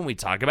 by the way, when we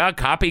talk about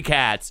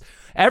copycats.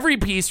 Every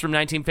piece from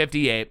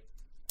 1958,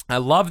 I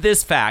love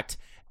this fact,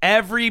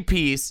 every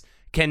piece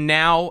can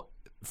now,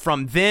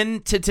 from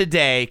then to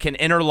today, can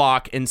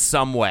interlock in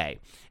some way.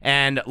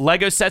 And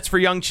Lego sets for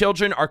young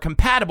children are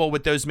compatible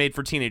with those made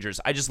for teenagers.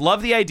 I just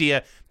love the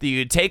idea that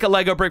you take a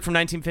Lego brick from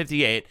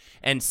 1958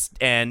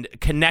 and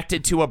connect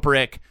it to a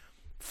brick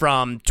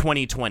from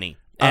 2020.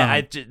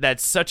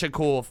 That's such a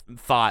cool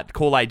thought,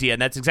 cool idea,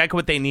 and that's exactly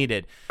what they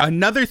needed.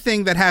 Another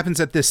thing that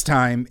happens at this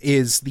time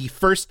is the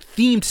first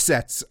themed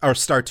sets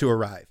start to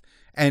arrive.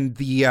 And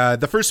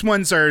the first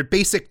ones are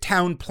basic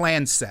town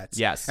plan sets.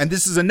 Yes. And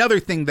this is another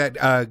thing that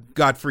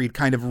Gottfried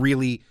kind of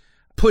really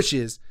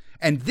pushes.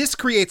 And this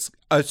creates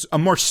a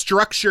more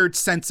structured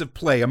sense of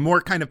play, a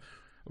more kind of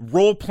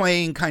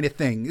role-playing kind of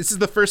thing. This is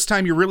the first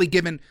time you're really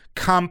given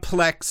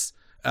complex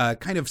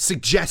kind of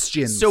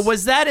suggestions. So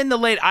was that in the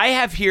late? I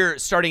have here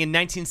starting in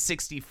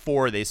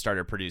 1964 they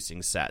started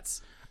producing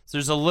sets. So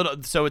there's a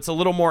little. So it's a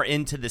little more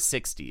into the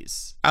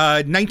 60s.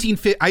 I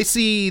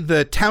see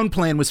the Town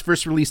Plan was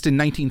first released in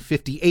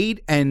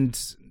 1958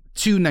 and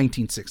to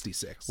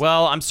 1966.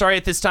 Well, I'm sorry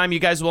at this time you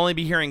guys will only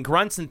be hearing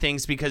grunts and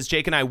things because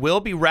Jake and I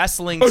will be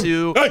wrestling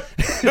to.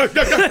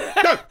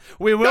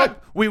 we will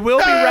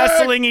be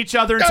wrestling each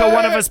other until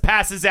one of us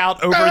passes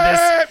out over this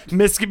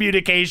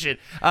miscommunication.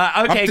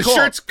 Okay, the cool.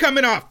 shirt's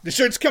coming off. The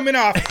shirt's coming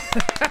off.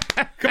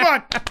 Come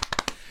on.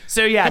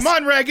 So yes. Come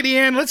on, Raggedy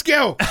Ann, let's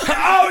go.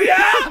 Oh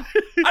yeah.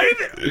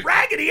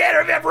 Raggedy Ann,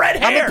 I have red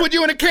hair. I'm gonna put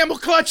you in a camel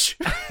clutch.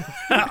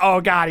 Oh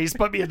God, he's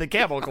put me in the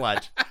camel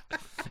clutch.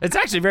 It's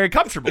actually very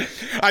comfortable.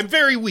 I'm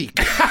very weak.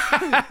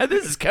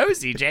 This is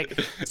cozy, Jake.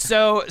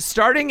 So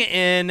starting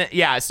in,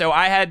 so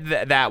I had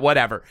that,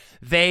 whatever.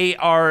 They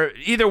are,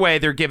 either way,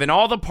 they're given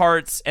all the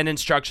parts and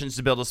instructions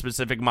to build a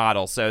specific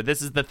model. So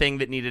this is the thing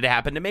that needed to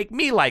happen to make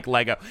me like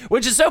Lego,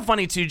 which is so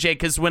funny too, Jake,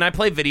 because when I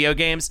play video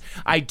games,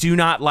 I do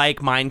not like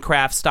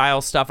Minecraft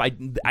style stuff.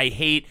 I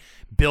hate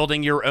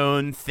building your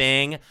own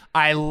thing.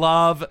 I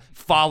love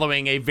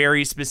following a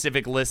very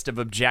specific list of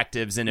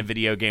objectives in a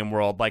video game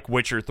world, like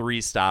Witcher 3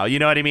 style, you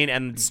know what I mean?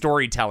 And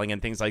storytelling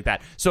and things like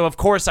that. So of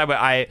course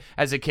I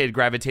as a kid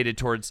gravitated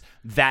towards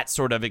that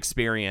sort of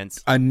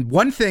experience. And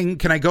one thing,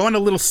 can I go on a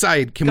little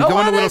side? Can we go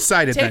on a little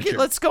side adventure?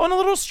 Let's go on a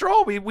little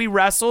stroll. We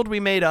wrestled,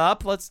 we made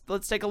up. Let's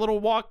take a little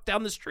walk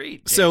down the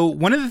street. Jake. So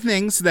one of the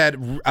things that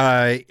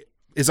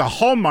is a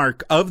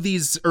hallmark of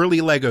these early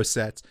Lego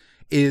sets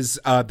is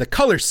the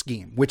color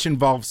scheme, which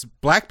involves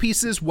black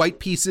pieces, white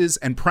pieces,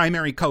 and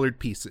primary colored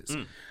pieces.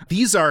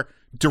 These are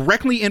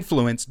directly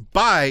influenced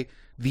by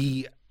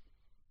the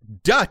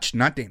Dutch,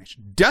 not Danish,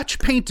 Dutch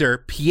painter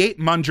Piet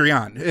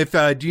Mondrian. If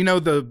do you know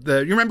you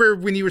remember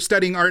when you were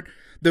studying art,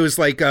 those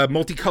like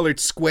multicolored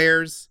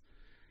squares,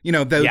 you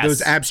know,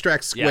 those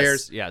abstract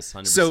squares? Yes,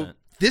 100%. So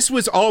this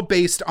was all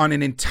based on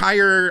an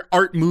entire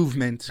art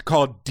movement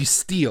called de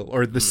stijl,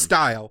 or the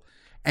style,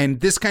 and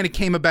this kind of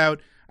came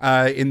about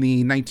in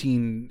the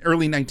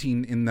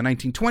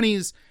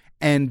 1920s,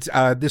 and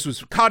this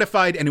was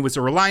codified, and it was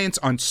a reliance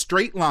on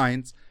straight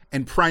lines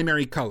and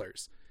primary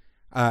colors.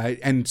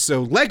 And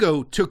so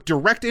Lego took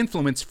direct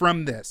influence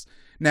from this.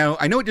 Now,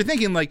 I know what you're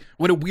thinking, like,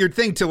 what a weird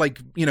thing to,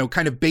 like, you know,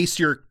 kind of base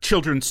your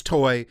children's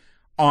toy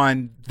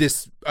on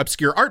this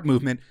obscure art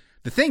movement.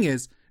 The thing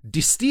is,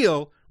 de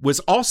stijl was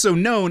also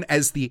known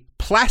as the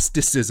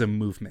plasticism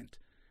movement.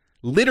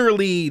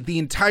 Literally, the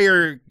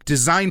entire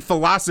design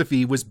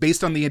philosophy was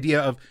based on the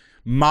idea of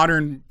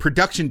modern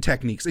production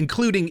techniques,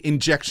 including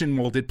injection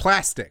molded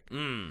plastic.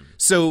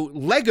 So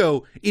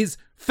Lego is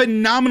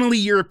phenomenally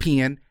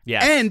European,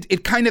 and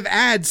it kind of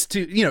adds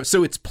to, you know,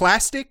 so it's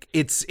plastic,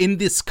 it's in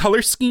this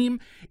color scheme,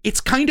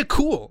 it's kind of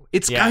cool,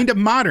 it's kind of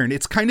modern,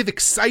 it's kind of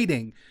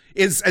exciting.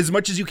 Is as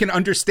much as you can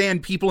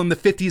understand people in the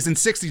 50s and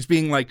 60s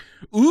being like,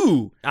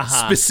 ooh,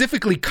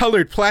 specifically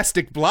colored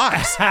plastic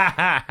blocks.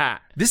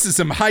 This is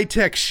some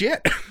high-tech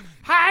shit.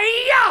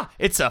 Hiya!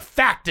 It's a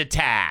fact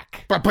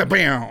attack.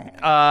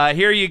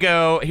 Here you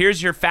go.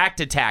 Here's your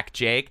fact attack,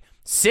 Jake.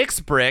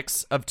 6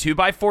 bricks of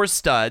 2x4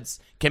 studs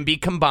can be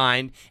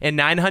combined in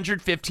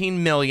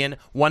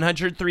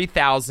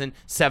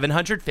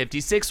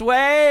 915,103,756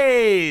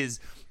 ways.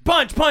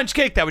 Punch,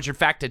 kick. That was your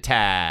fact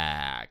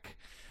attack.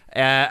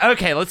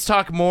 Okay, let's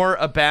talk more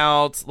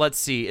about, let's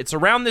see. It's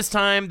around this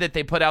time that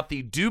they put out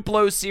the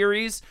Duplo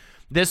series.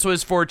 This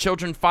was for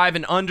children 5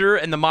 and under,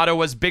 and the motto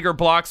was bigger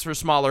blocks for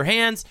smaller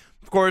hands.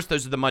 Of course,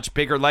 those are the much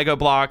bigger Lego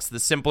blocks, the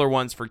simpler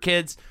ones for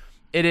kids.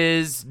 It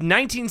is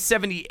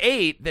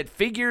 1978 that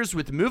figures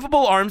with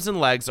movable arms and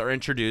legs are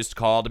introduced,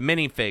 called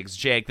minifigs.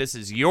 Jake, this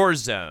is your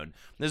zone.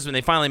 This is when they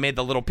finally made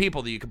the little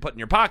people that you could put in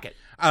your pocket.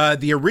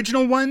 The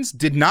original ones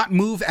did not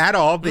move at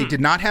all. They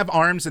did not have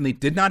arms, and they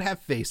did not have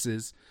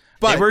faces.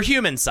 But they were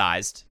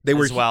human-sized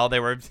as well. They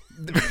were...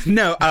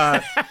 No,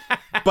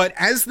 but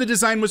as the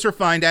design was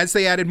refined, as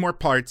they added more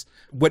parts,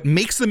 what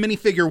makes the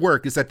minifigure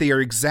work is that they are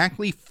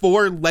exactly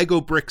 4 Lego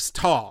bricks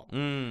tall.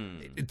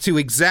 To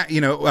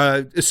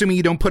assuming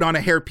you don't put on a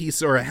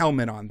hairpiece or a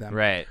helmet on them.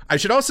 Right. I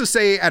should also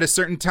say at a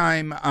certain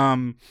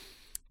time,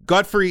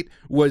 Gottfried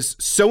was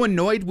so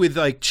annoyed with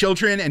like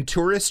children and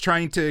tourists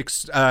trying to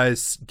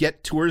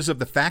get tours of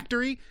the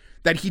factory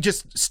that he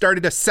just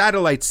started a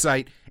satellite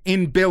site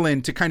in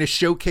Billund to kind of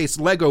showcase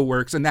Lego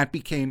works, and that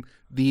became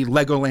the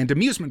Legoland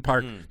amusement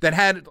park that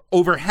had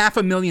over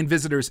 500,000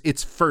 visitors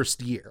its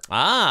first year.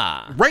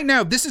 Right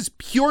now, this is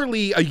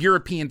purely a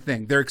European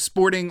thing. They're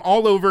exporting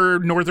all over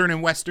Northern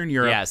and Western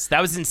Europe. Yes,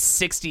 that was in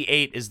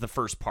 68 is the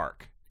first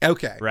park.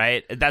 Okay.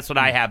 Right? That's what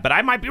I have, but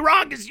I might be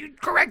wrong because you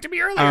corrected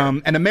me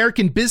earlier. An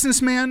American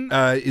businessman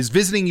is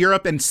visiting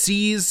Europe and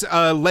sees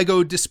a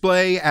Lego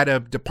display at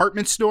a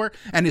department store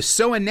and is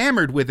so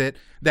enamored with it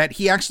that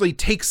he actually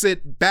takes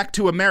it back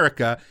to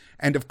America.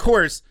 And of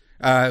course,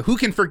 who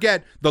can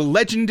forget the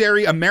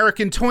legendary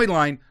American toy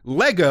line,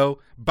 Lego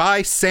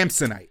by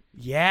Samsonite?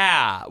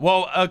 Yeah.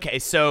 Well, okay.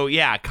 So,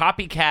 yeah,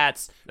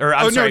 copycats. Or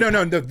I'm sorry.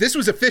 No. This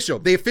was official.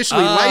 They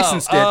officially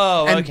licensed it.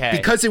 And okay.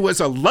 because it was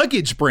a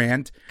luggage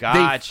brand,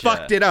 they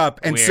fucked it up.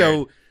 And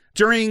so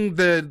during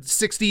the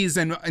 60s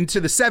and into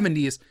the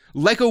 70s,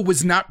 Lego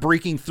was not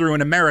breaking through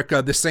in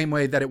America the same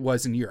way that it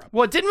was in Europe.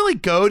 Well, it didn't really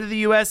go to the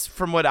U.S.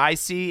 from what I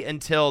see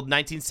until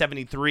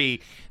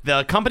 1973.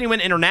 The company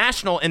went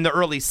international in the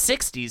early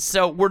 60s.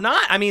 So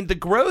the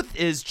growth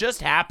is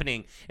just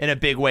happening in a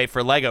big way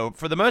for Lego.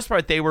 For the most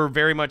part, they were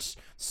very much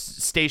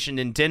stationed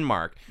in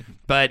Denmark.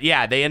 But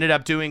yeah, they ended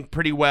up doing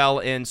pretty well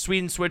in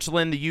Sweden,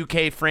 Switzerland, the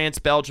UK, France,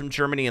 Belgium,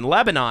 Germany, and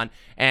Lebanon.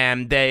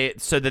 And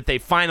so that they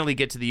finally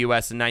get to the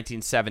U.S. in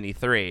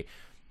 1973.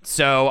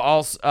 So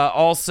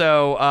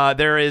also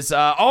there is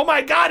oh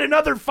my God,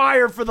 another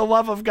fire, for the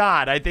love of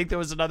God. I think there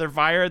was another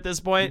fire at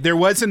this point. There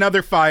was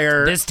another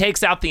fire. This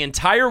takes out the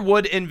entire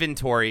wood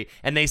inventory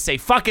and they say,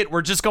 fuck it,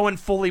 we're just going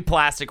fully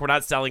plastic. We're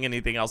not selling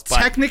anything else but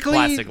technically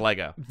plastic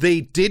Lego. They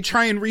did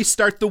try and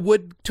restart the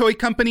wood toy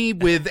company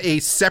with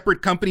a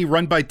separate company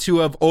run by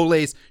two of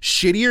Ole's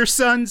shittier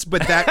sons,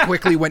 but that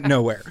quickly went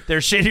nowhere. Their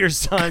shittier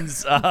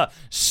sons,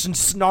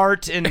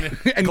 Snart and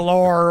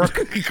Glork.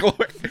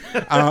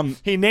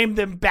 He named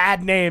them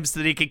bad names so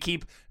that he could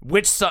keep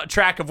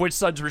track of which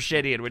sons were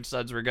shitty and which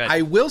sons were good.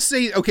 I will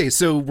say, okay,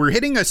 so we're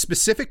hitting a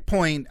specific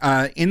point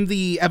in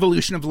the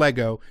evolution of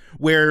Lego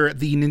where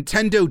the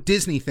Nintendo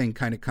Disney thing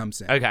kind of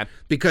comes in. Okay.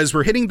 Because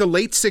we're hitting the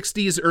late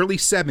 60s, early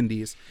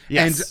 70s.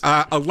 Yes.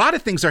 And a lot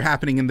of things are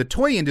happening in the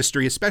toy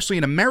industry, especially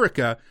in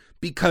America,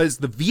 because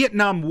the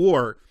Vietnam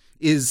War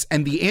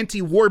and the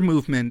anti-war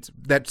movement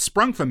that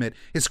sprung from it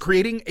is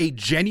creating a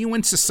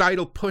genuine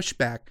societal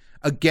pushback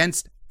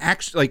against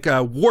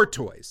war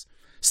toys.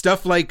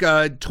 Stuff like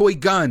toy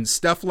guns,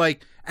 stuff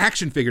like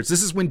action figures.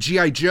 This is when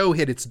G.I. Joe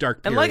hit its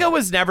dark period. And Lego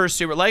was never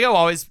super. Lego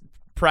always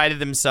prided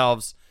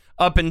themselves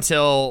up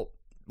until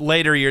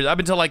later years, up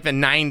until like the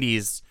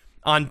 90s,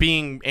 on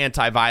being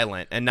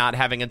anti-violent and not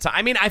having I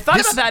thought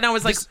about that and I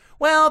was like,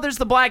 well, there's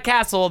the Black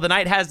Castle, the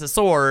knight has the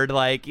sword,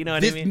 like, you know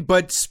what I mean?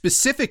 But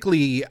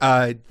specifically,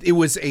 it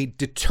was a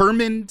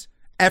determined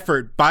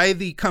effort by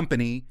the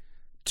company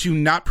to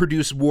not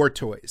produce war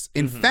toys.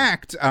 In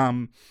fact,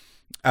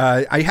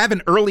 I have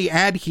an early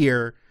ad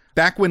here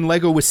back when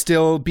Lego was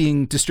still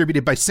being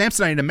distributed by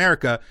Samsonite in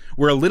America,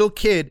 where a little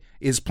kid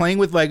is playing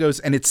with Legos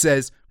and it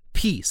says,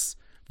 "Peace.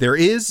 There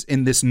is,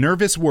 in this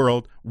nervous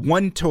world,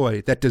 one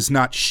toy that does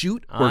not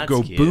shoot or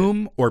go cute.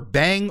 Boom or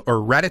bang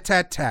or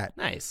rat-a-tat-tat.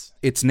 Nice.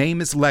 Its name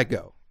is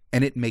Lego,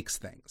 and it makes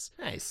things."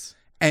 Nice.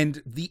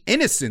 And the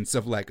innocence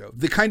of Lego,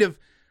 the kind of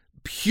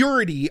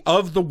purity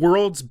of the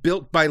worlds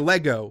built by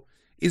Lego,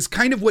 is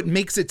kind of what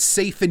makes it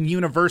safe and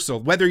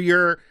universal. Whether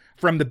you're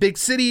from the big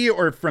city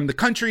or from the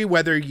country,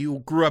 whether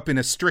you grew up in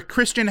a strict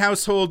Christian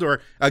household or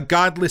a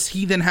godless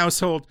heathen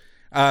household,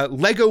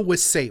 Lego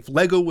was safe.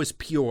 Lego was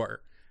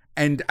pure.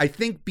 And I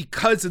think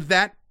because of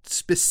that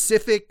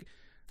specific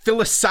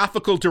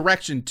philosophical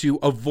direction to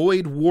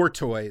avoid war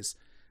toys,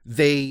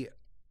 they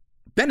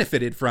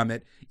benefited from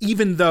it,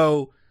 even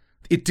though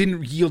it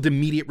didn't yield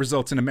immediate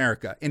results in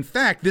America. In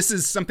fact, this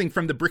is something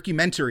from the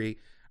Brickumentary,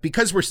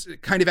 because we're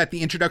kind of at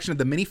the introduction of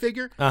the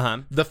minifigure.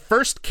 The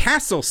first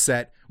castle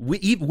set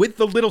with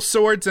the little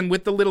swords and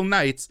with the little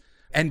knights.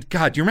 And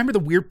God, do you remember the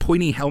weird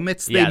pointy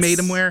helmets they made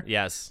them wear?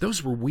 Yes.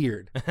 Those were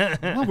weird.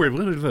 What were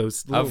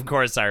those? Of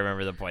course I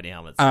remember the pointy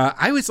helmets.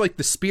 I always liked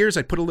the spears.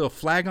 I'd put a little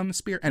flag on the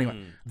spear.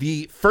 Anyway,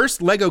 the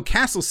first Lego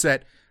castle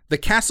set, the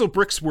castle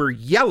bricks were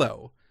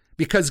yellow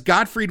because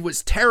Gottfried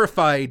was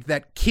terrified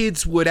that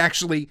kids would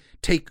actually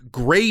take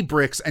gray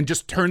bricks and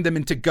just turn them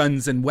into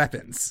guns and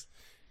weapons.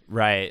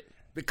 Right.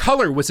 The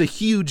color was a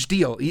huge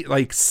deal,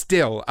 like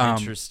still.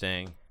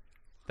 Interesting.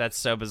 That's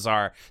so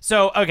bizarre.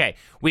 So, okay,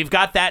 we've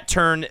got that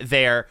turn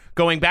there.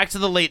 Going back to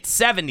the late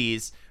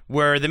 70s,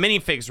 where the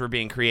minifigs were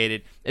being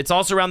created, it's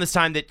also around this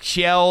time that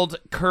Kjeld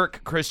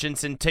Kirk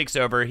Christensen takes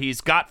over.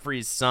 He's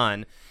Gottfried's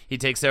son. He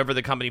takes over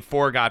the company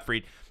for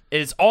Gottfried.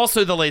 It is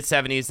also the late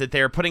 70s that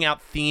they're putting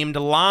out themed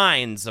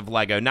lines of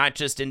Lego, not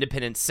just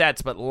independent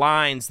sets, but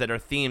lines that are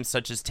themed,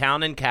 such as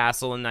Town and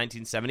Castle in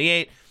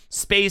 1978,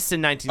 Space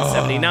in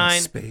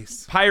 1979,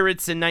 Space.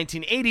 Pirates in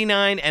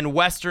 1989, and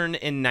Western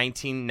in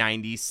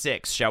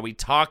 1996. Shall we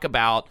talk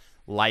about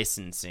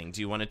licensing?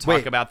 Do you want to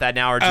talk about that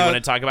now, or do you want to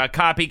talk about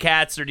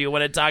copycats, or do you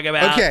want to talk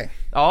about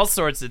all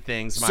sorts of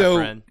things, my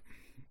friend?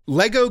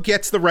 Lego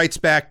gets the rights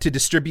back to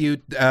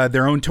distribute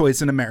their own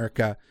toys in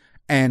America,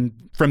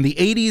 and from the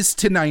 80s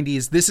to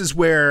 90s, this is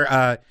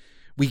where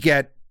we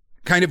get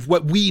kind of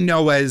what we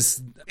know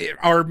as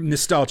our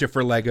nostalgia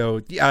for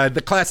Lego.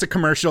 The classic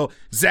commercial,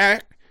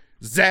 Zach,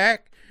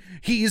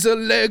 he's a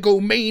Lego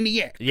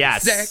maniac.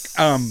 Yes.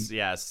 Zach.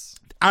 Yes.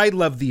 I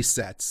love these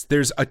sets.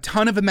 There's a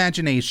ton of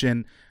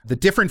imagination. The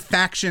different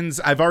factions,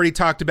 I've already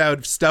talked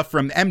about stuff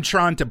from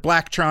M-Tron to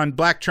Blacktron,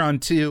 Blacktron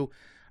 2,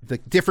 the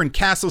different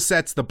castle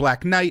sets, the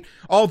Black Knight,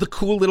 all the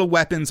cool little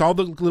weapons, all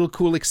the little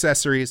cool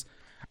accessories.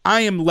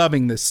 I am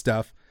loving this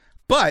stuff,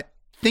 but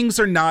things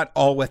are not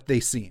all what they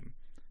seem.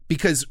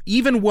 Because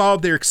even while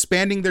they're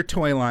expanding their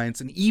toy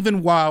lines, and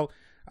even while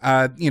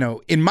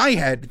in my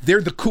head,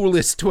 they're the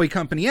coolest toy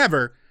company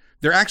ever.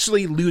 They're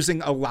actually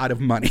losing a lot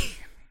of money.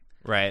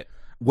 Right.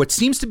 What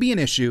seems to be an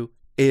issue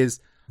is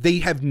they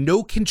have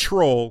no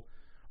control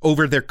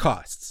over their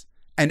costs.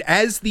 And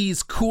as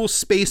these cool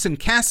space and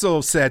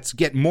castle sets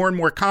get more and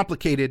more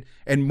complicated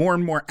and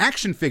more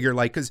action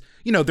figure-like, because,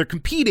 they're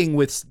competing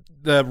with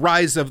the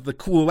rise of the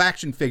cool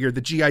action figure,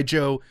 the G.I.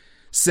 Joe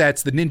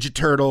sets, the Ninja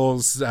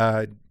Turtles,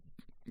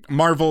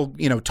 Marvel,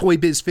 Toy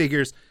Biz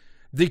figures.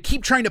 They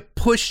keep trying to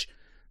push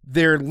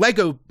their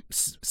Lego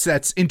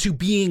sets into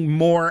being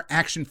more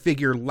action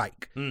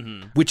figure-like,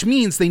 which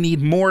means they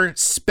need more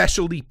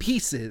specialty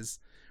pieces,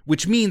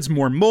 which means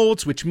more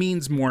molds, which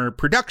means more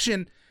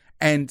production,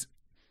 and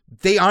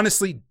they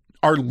honestly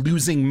are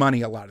losing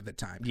money a lot of the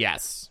time.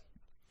 Yes.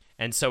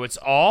 And so it's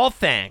all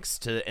thanks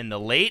to, in the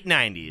late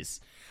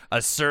 90s,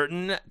 a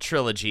certain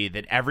trilogy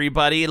that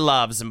everybody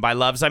loves, and by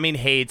loves I mean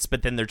hates,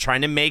 but then they're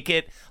trying to make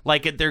it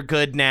like they're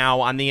good now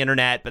on the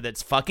internet, but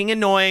it's fucking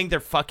annoying. They're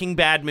fucking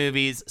bad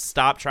movies.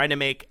 Stop trying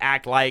to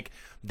act like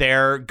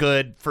they're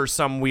good for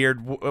some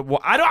weird...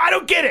 I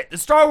don't get it. The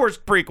Star Wars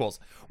prequels.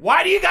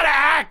 Why do you gotta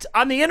act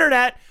on the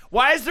internet?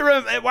 Why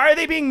are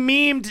they being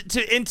memed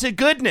into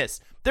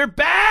goodness? They're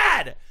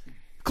bad.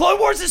 Clone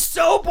Wars is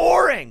so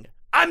boring.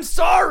 I'm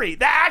sorry.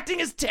 The acting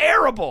is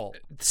terrible.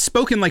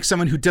 Spoken like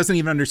someone who doesn't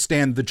even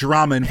understand the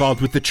drama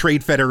involved with the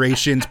Trade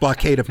Federation's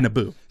blockade of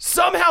Naboo.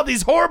 Somehow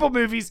these horrible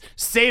movies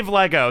save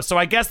Lego, so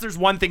I guess there's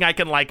one thing I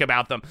can like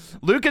about them.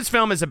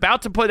 Lucasfilm is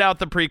about to put out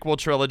the prequel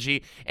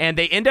trilogy, and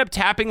they end up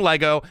tapping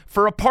Lego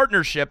for a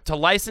partnership to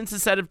license a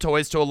set of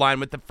toys to align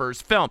with the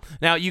first film.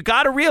 Now, you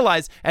got to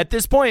realize, at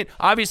this point,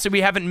 obviously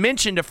we haven't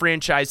mentioned a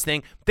franchise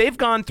thing. They've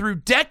gone through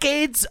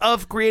decades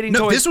of creating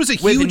toys. This was a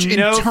huge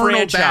internal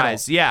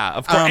franchise. battle. Yeah,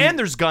 of course. And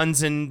there's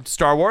guns in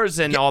Star Wars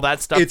and all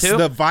that stuff, it's too.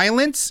 The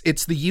violence,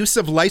 it's the use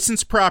of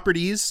licensed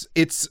properties,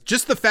 it's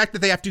just the fact that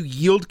they have to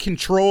yield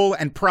control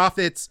and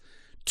profits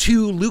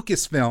to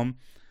Lucasfilm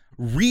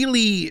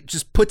really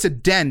just puts a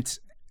dent.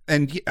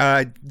 And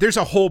there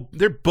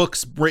are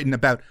books written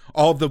about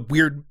all the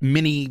weird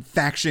mini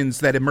factions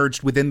that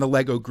emerged within the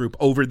Lego group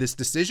over this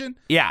decision.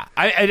 Yeah,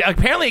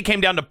 apparently it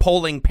came down to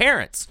polling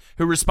parents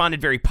who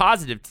responded very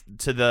positive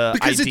to the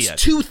because idea.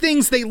 It's two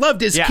things they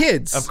loved as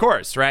kids. Of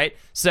course, right?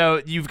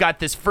 So you've got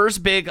this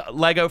first big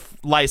Lego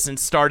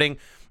license starting,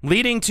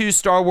 leading to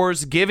Star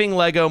Wars giving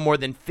Lego more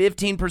than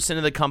 15%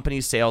 of the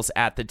company's sales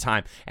at the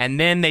time. And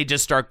then they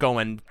just start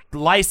going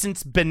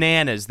license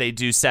bananas. They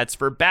do sets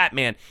for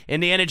Batman,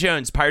 Indiana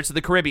Jones, Pirates of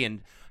the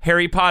Caribbean,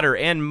 Harry Potter,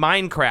 and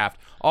Minecraft.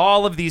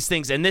 All of these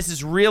things. And this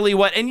is really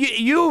what... And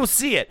you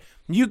see it.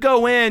 You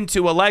go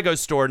into a Lego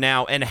store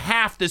now, and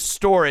half the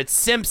store, it's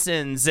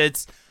Simpsons,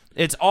 it's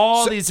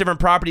all these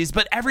different properties,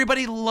 but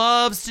everybody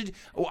loves to...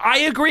 I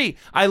agree.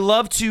 I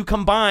love to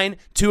combine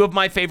two of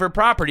my favorite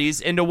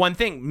properties into one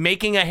thing.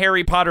 Making a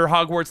Harry Potter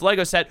Hogwarts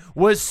Lego set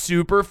was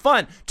super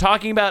fun.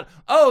 Talking about,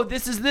 oh,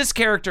 this is this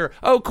character.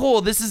 Oh,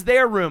 cool. This is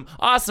their room.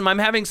 Awesome. I'm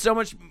having so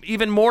much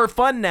even more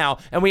fun now.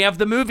 And we have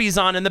the movies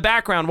on in the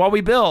background while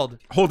we build.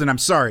 Holden, I'm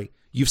sorry.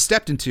 You've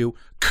stepped into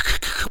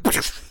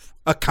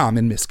a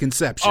common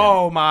misconception.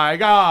 Oh my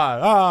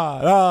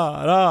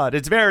God.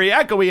 It's very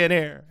echoey in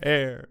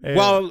here.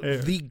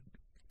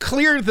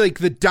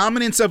 The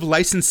dominance of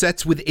licensed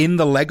sets within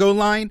the Lego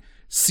line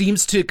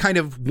seems to kind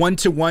of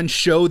one-to-one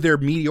show their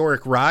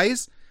meteoric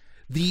rise.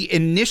 The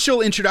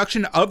initial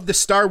introduction of the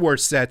Star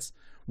Wars sets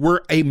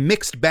were a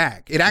mixed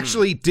bag. It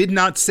actually did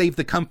not save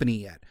the company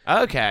yet.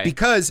 Okay.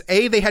 Because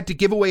A, they had to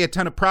give away a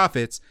ton of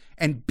profits,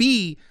 and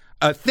B,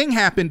 a thing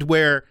happened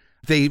where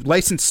they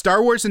licensed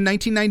Star Wars in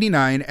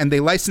 1999 and they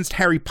licensed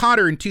Harry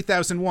Potter in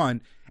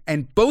 2001.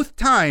 And both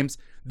times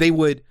they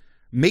would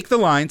make the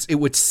lines, it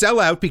would sell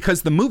out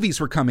because the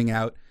movies were coming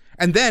out.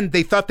 And then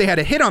they thought they had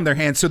a hit on their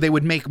hands, so they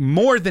would make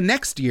more the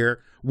next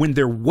year when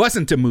there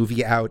wasn't a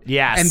movie out.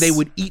 Yes. And they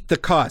would eat the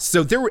cost.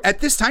 So at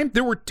this time,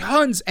 there were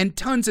tons and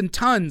tons and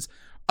tons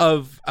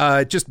of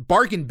just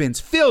bargain bins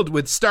filled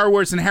with Star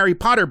Wars and Harry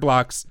Potter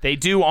blocks. They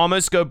do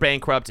almost go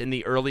bankrupt in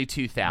the early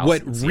 2000s.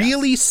 What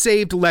really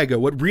saved Lego,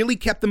 what really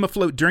kept them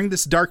afloat during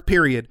this dark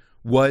period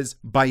was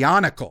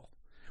Bionicle,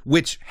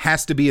 which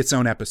has to be its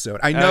own episode.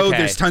 I know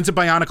there's tons of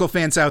Bionicle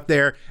fans out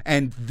there,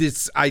 and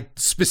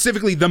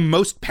specifically the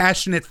most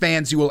passionate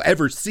fans you will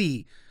ever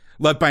see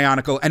love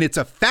Bionicle, and it's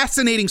a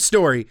fascinating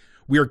story.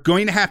 We are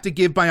going to have to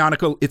give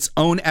Bionicle its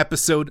own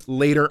episode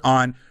later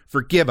on.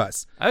 Forgive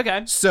us.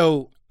 Okay.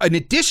 So, in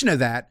addition to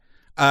that,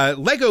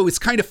 Lego is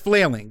kind of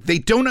flailing. They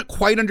don't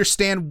quite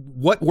understand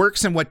what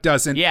works and what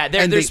doesn't. Yeah,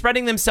 they're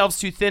spreading themselves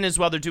too thin as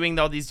well. They're doing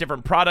all these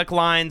different product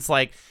lines,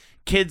 like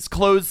kids'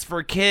 clothes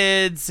for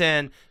kids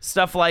and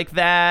stuff like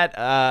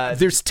that.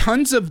 There's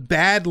tons of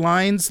bad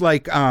lines,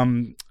 like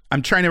I'm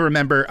trying to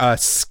remember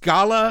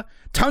Scala.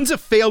 Tons of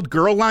failed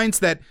girl lines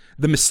that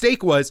the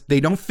mistake was they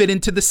don't fit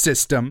into the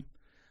system.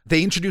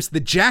 They introduced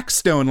the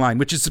Jackstone line,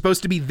 which is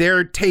supposed to be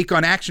their take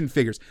on action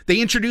figures. They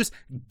introduced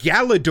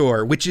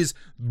Galador, which is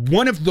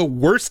one of the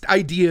worst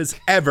ideas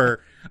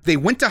ever. They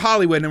went to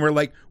Hollywood and were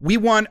like, we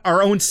want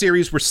our own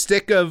series. We're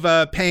sick of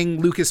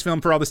paying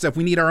Lucasfilm for all this stuff.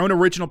 We need our own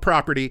original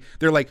property.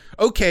 They're like,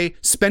 okay,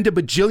 spend $1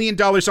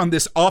 bajillion on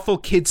this awful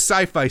kids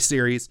sci-fi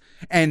series.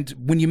 And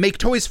when you make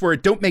toys for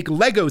it, don't make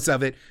Legos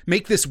of it.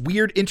 Make this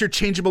weird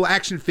interchangeable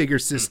action figure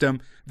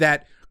system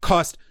that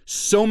cost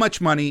so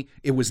much money.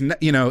 It was,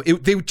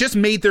 they just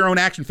made their own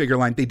action figure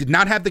line. They did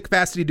not have the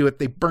capacity to do it.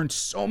 They burned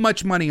so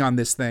much money on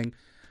this thing.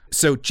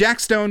 So Jack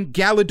Stone,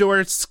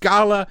 Galador,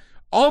 Scala,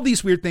 all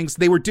these weird things.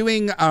 They were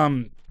doing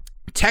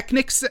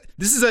Technics.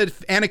 This is an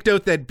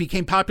anecdote that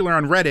became popular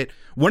on Reddit.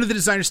 One of the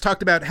designers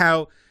talked about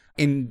how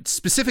in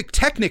specific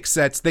Technic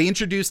sets, they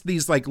introduced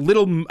these like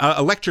little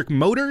electric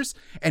motors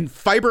and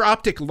fiber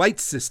optic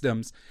light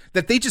systems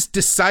that they just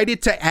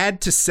decided to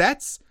add to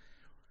sets.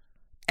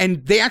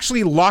 And they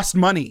actually lost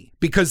money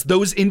because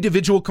those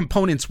individual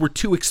components were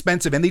too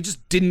expensive and they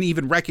just didn't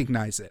even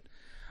recognize it.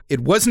 It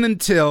wasn't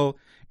until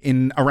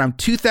in around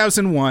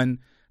 2001,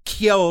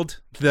 Kjeld,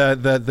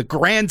 the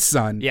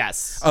grandson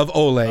of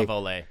Ole,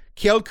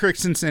 Kjeld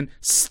Christensen,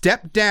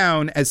 stepped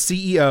down as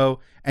CEO,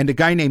 and a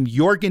guy named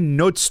Jørgen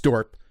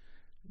Knudstorp,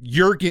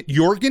 Jørgen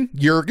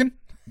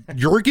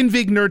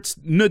Vig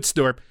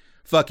Knudstorp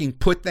fucking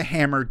put the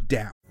hammer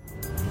down.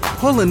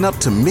 Pulling up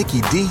to Mickey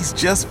D's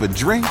just for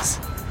drinks?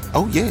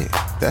 Oh yeah,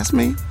 that's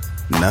me.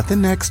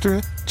 Nothing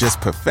extra,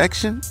 just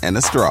perfection and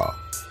a straw.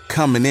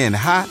 Coming in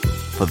hot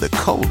for the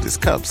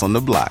coldest cups on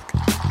the block.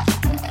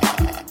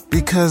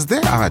 Because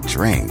there are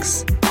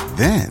drinks.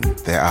 Then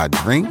there are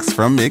drinks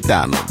from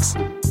McDonald's.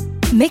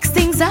 Mix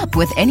things up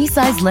with any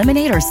size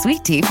lemonade or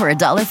sweet tea for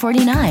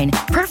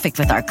 $1.49. Perfect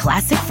with our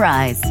classic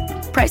fries.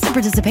 Price and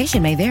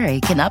participation may vary.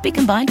 Cannot be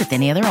combined with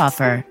any other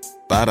offer.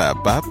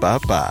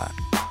 Ba-da-ba-ba-ba.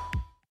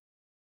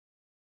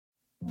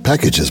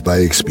 Packages by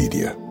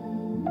Expedia.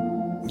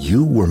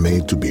 You were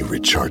made to be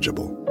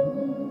rechargeable.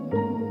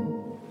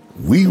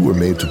 We were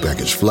made to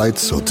package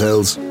flights,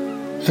 hotels,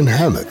 and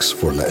hammocks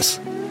for less.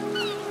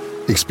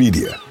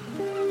 Expedia.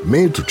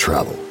 Made to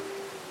travel.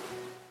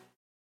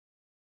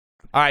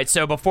 All right,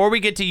 so before we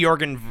get to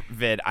Jørgen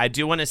Vid, I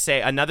do want to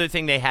say another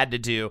thing they had to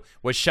do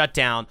was shut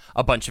down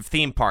a bunch of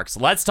theme parks.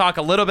 Let's talk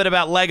a little bit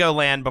about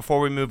Legoland before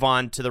we move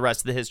on to the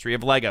rest of the history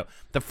of Lego.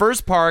 The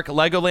first park,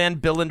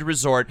 Legoland Billund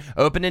Resort,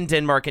 opened in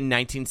Denmark in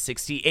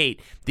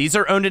 1968. These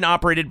are owned and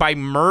operated by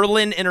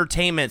Merlin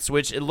Entertainments,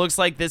 which it looks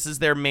like this is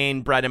their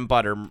main bread and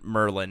butter,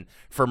 Merlin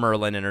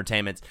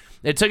Entertainments.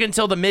 It took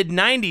until the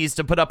mid-90s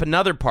to put up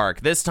another park,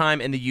 this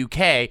time in the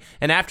UK,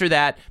 and after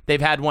that, they've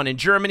had one in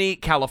Germany,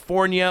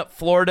 California,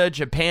 Florida,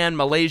 Japan,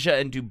 Malaysia,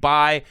 and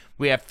Dubai.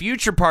 We have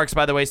future parks,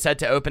 by the way, set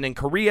to open in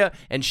Korea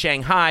and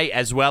Shanghai,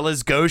 as well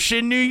as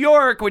Goshen, New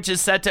York, which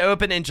is set to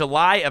open in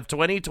July of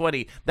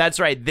 2020. That's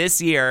right,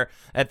 this year,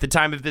 at the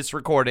time of this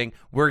recording,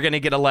 we're going to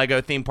get a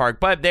Lego theme park.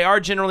 But they are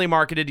generally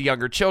marketed to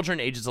younger children,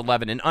 ages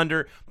 11 and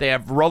under. They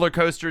have roller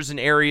coasters and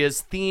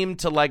areas themed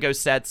to Lego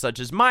sets, such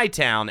as My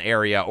Town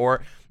area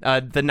or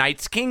the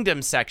Knight's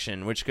Kingdom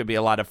section, which could be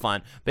a lot of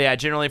fun. But yeah,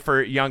 generally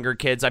for younger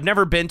kids. I've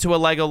never been to a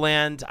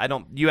Legoland.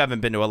 You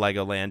haven't been to a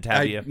Legoland,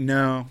 have you?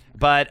 No.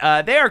 But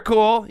they are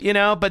cool,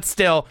 but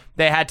still,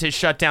 they had to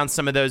shut down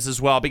some of those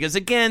as well. Because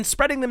again,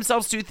 spreading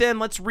themselves too thin,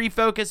 let's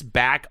refocus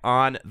back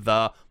on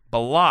the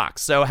block.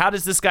 So how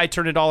does this guy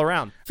turn it all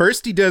around?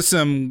 First, he does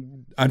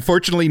some,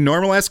 unfortunately,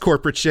 normal-ass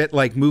corporate shit,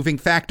 like moving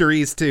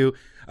factories to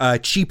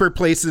cheaper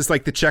places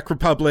like the Czech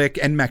Republic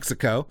and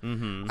Mexico.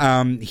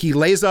 Mm-hmm. He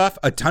lays off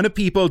a ton of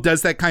people,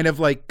 does that kind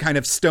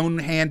of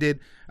stone-handed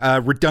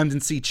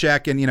redundancy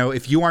check. And,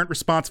 if you aren't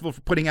responsible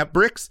for putting out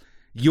bricks,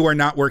 you are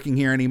not working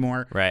here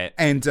anymore. Right.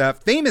 And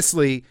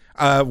famously,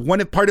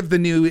 part of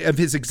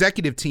his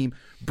executive team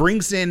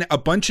brings in a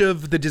bunch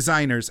of the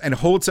designers and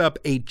holds up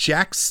a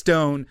Jack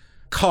Stone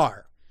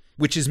car,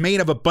 which is made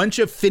of a bunch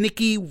of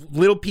finicky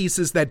little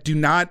pieces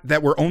that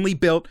were only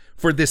built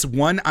for this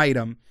one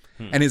item.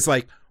 And is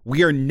like,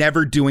 we are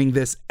never doing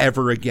this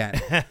ever again.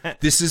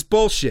 This is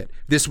bullshit.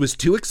 This was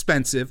too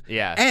expensive.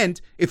 Yeah. And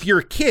if you're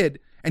a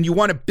kid and you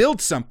want to build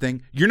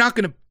something, you're not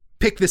going to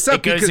pick this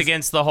up. It goes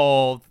against the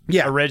whole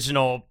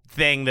original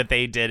thing that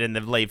they did in the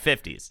late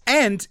 50s.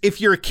 And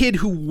if you're a kid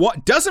who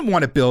doesn't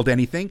want to build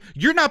anything,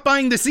 you're not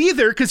buying this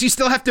either because you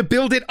still have to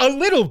build it a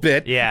little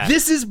bit. Yeah.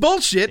 This is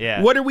bullshit.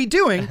 Yeah. What are we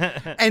doing?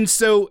 And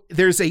so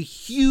there's a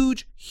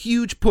huge,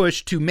 huge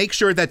push to make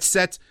sure that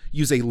sets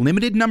use a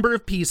limited number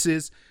of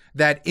pieces,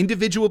 that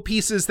individual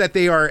pieces that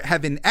they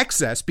have in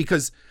excess,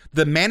 because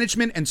the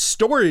management and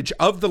storage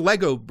of the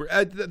Lego,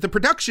 the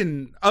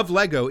production of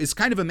Lego is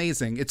kind of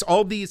amazing. It's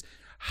all these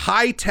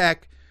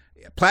high-tech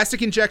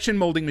plastic injection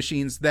molding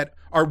machines that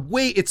are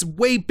way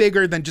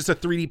bigger than just a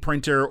 3D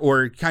printer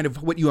or kind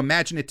of what you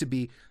imagine it to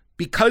be,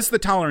 because the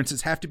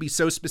tolerances have to be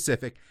so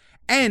specific.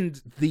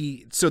 And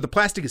so the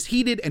plastic is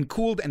heated and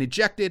cooled and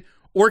ejected,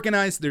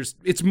 organized.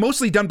 It's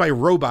mostly done by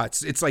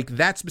robots. It's like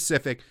that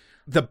specific.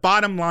 The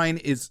bottom line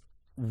is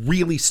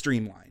really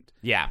streamlined.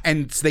 Yeah.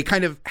 And they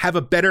kind of have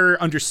a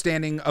better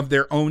understanding of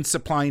their own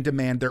supply and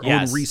demand, their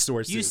own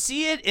resources. You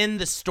see it in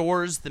the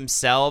stores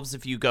themselves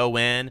if you go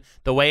in,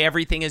 the way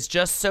everything is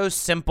just so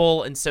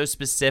simple and so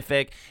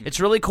specific. It's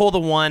really cool, the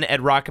one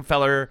at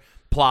Rockefeller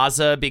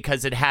Plaza,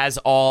 because it has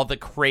all the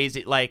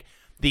crazy, like,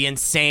 the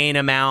insane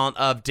amount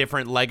of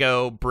different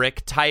Lego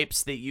brick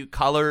types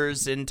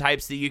colors and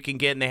types that you can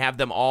get, and they have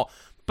them all.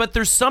 But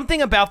there's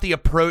something about the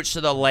approach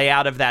to the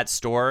layout of that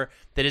store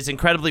that is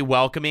incredibly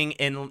welcoming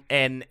in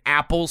an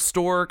Apple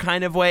store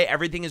kind of way.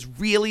 Everything is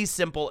really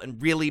simple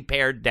and really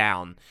pared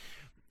down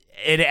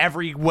in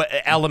every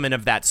element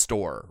of that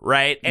store,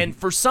 right? And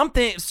for some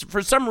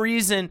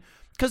reason,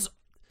 because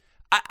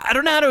I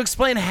don't know how to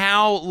explain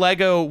how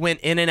Lego went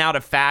in and out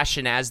of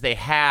fashion as they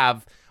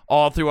have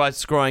all through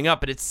us growing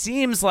up, but it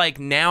seems like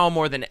now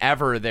more than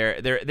ever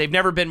they've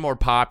never been more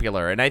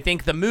popular. And I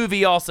think the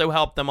movie also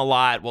helped them a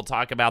lot. We'll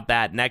talk about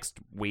that next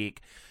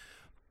week.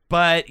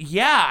 But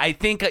yeah, I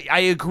think I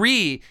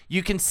agree.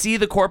 You can see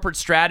the corporate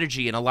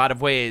strategy in a lot of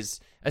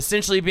ways,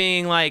 essentially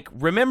being like,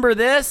 remember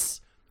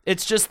this?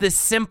 It's just this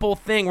simple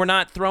thing. We're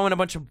not throwing a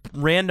bunch of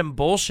random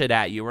bullshit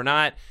at you. We're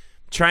not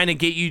trying to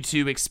get you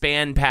to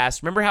expand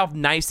past. Remember how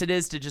nice it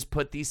is to just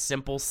put these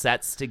simple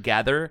sets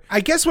together?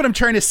 I guess what I'm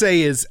trying to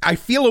say is I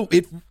feel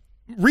it,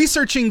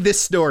 researching this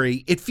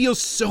story, it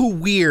feels so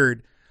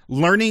weird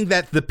learning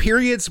that the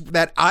periods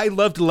that I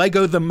loved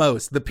Lego the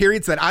most, the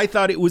periods that I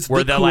thought it was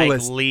were the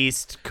coolest, like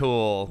least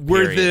cool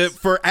were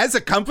periods. as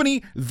a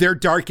company, they're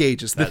dark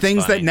ages. The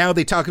things that now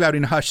they talk about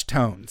in hushed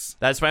tones.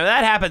 That's fine.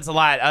 That happens a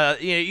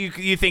lot.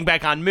 You think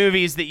back on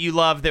movies that you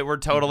love that were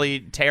totally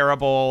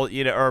terrible,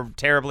 or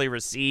terribly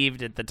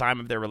received at the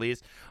time of their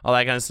release, all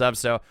that kind of stuff.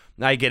 So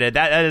I get it.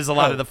 That is a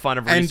lot of the fun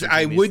of researching. And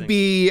I would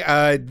be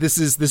this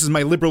is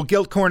my liberal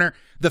guilt corner.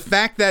 The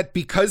fact that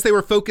because they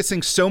were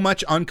focusing so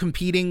much on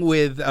competing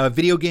with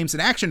video games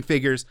and action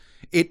figures,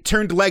 it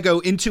turned Lego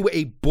into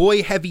a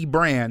boy-heavy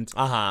brand.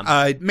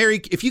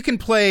 Mary, if you can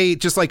play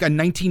just like a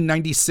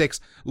 1996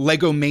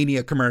 Lego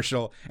Mania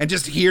commercial and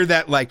just hear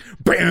that like,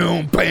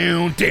 boom,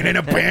 boom,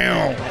 da-da-da-boom.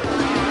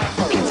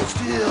 Can't sit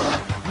still,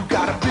 you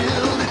gotta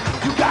build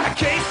it. You got a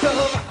case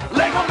of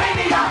Lego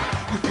Mania.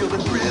 You feel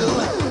the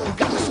thrill, you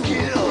got the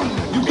skill.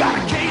 You got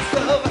a case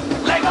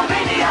of Lego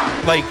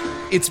Mania. Like,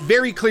 it's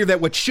very clear that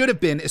what should have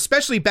been,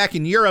 especially back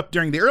in Europe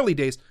during the early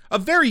days, a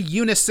very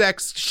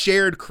unisex,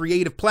 shared,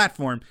 creative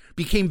platform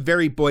became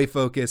very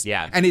boy-focused.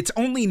 Yeah. And it's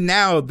only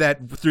now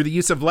that through the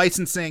use of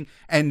licensing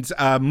and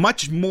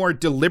much more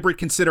deliberate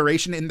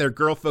consideration in their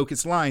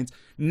girl-focused lines,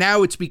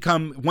 now it's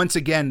become, once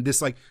again, this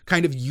like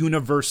kind of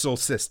universal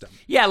system.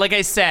 Yeah, like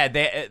I said,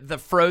 the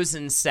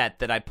Frozen set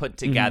that I put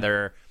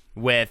together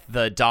with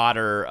the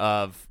daughter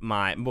of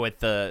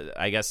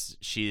I guess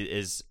she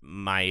is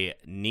my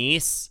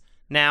niece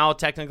now,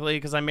 technically,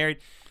 because I'm married.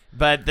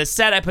 But the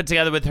set I put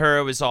together with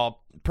her was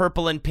all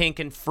purple and pink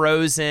and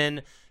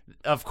Frozen.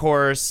 Of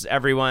course,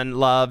 everyone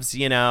loves,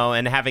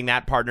 and having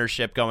that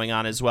partnership going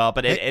on as well.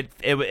 But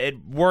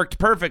it worked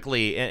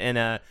perfectly in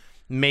a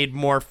made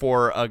more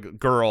for a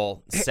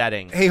girl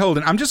setting. Hey,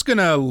 Holden, I'm just going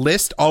to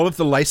list all of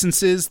the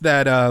licenses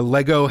that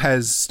Lego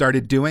has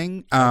started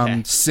doing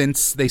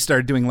since they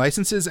started doing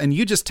licenses, and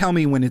you just tell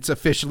me when it's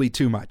officially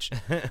too much.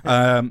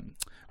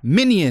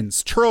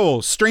 Minions,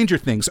 Trolls, Stranger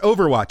Things,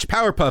 Overwatch,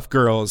 Powerpuff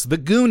Girls, The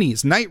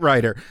Goonies, Knight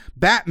Rider,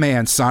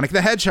 Batman, Sonic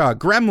the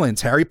Hedgehog,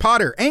 Gremlins, Harry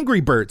Potter, Angry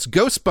Birds,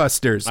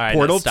 Ghostbusters, right,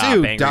 Portal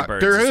 2,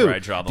 Doctor Who,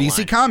 DC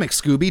line. Comics,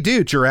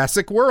 Scooby-Doo,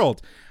 Jurassic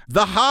World,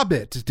 The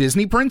Hobbit,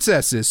 Disney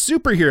Princesses,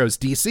 Superheroes,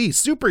 DC,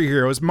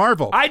 Superheroes,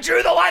 Marvel. I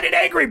drew the line at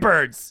Angry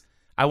Birds.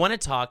 I want to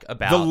talk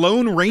about The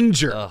Lone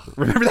Ranger. Ugh.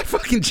 Remember that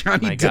fucking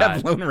Johnny My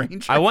Depp God. Lone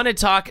Ranger? I want to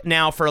talk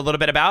now for a little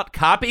bit about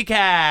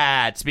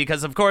copycats,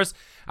 because of course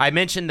I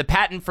mentioned the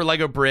patent for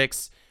Lego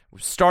bricks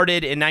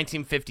started in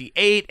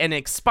 1958 and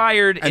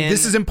expired and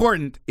this is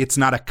important. It's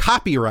not a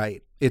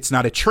copyright. It's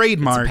not a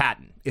trademark. It's a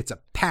patent. It's a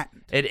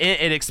patent.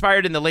 It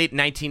expired in the late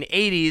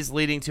 1980s,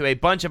 leading to a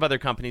bunch of other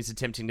companies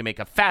attempting to make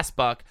a fast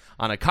buck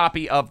on a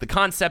copy of the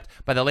concept.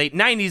 By the late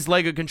 90s,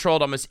 Lego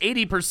controlled almost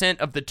 80%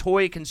 of the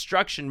toy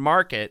construction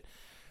market,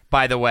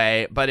 by the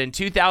way. But in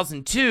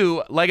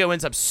 2002, Lego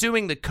ends up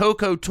suing the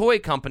Coco Toy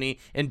Company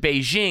in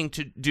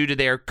Beijing due to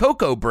their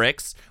Coco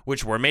bricks,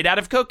 which were made out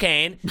of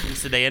cocaine. And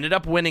so they ended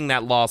up winning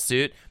that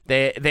lawsuit.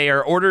 They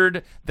are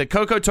ordered, the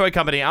Coco Toy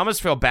Company, I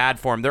almost feel bad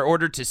for them. They're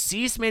ordered to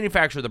cease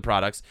manufacture the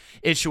products,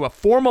 issue a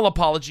formal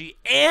apology,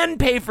 and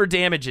pay for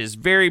damages.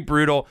 Very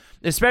brutal,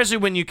 especially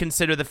when you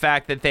consider the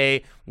fact that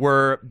they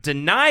were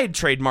denied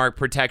trademark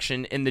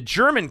protection in the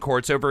German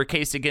courts over a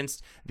case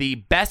against the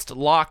Best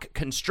Lock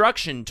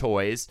Construction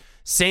Toys.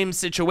 Same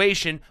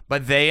situation,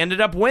 but they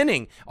ended up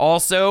winning.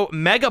 Also,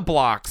 Mega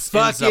Bloks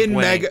ends up Fucking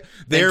winning. Mega.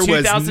 There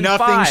was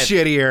nothing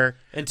shittier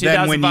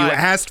than when you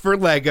asked for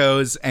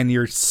Legos and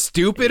your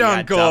stupid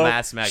uncle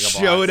dumbass Mega Bloks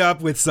showed up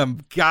with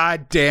some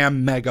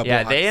goddamn Mega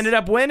Yeah, Bloks. they ended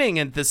up winning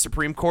at the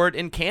Supreme Court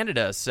in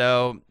Canada.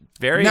 So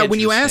very Now, when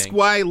you ask interesting.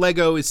 why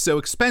Lego is so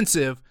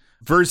expensive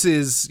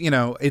versus,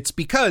 it's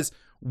because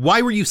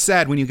why were you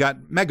sad when you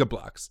got Mega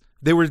Bloks?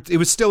 It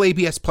was still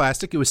ABS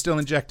plastic. It was still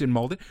injected and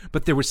molded,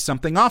 but there was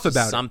something off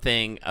about it.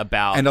 Something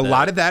about And a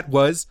lot of that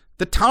was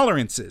the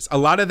tolerances. A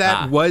lot of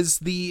that was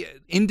the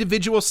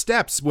individual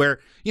steps where,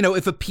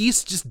 if a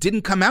piece just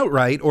didn't come out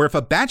right, or if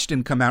a batch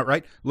didn't come out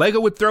right, Lego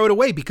would throw it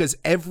away because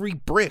every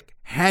brick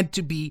had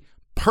to be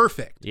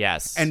perfect.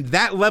 Yes. And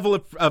that level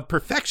of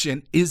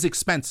perfection is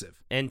expensive.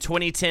 In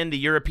 2010, the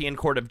European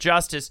Court of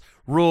Justice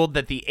ruled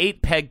that the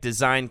 8-peg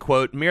design,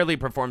 quote, merely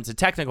performs a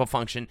technical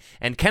function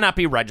and cannot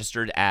be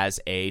registered as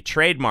a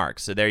trademark.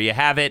 So there you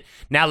have it.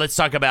 Now let's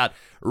talk about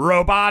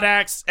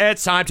robotics.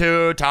 It's time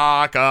to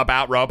talk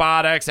about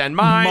robotics and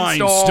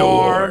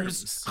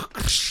Mindstorms.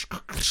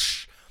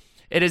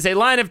 It is a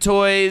line of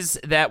toys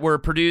that were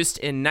produced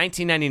in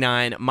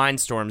 1999,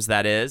 Mindstorms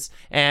that is,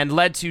 and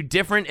led to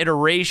different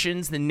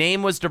iterations. The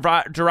name was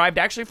derived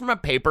actually from a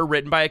paper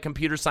written by a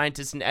computer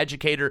scientist and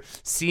educator,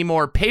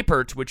 Seymour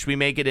Papert, which we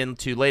may get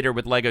into later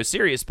with LEGO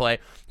Serious Play,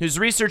 whose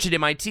research at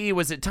MIT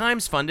was at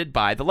times funded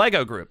by the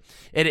LEGO Group.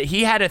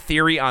 He had a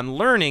theory on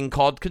learning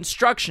called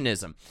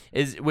constructionism,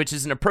 which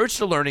is an approach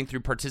to learning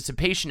through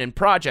participation in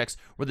projects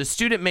where the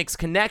student makes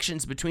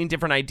connections between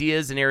different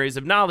ideas and areas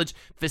of knowledge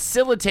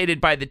facilitated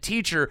by the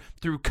teacher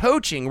through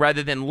coaching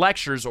rather than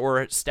lectures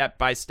or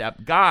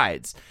step-by-step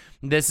guides.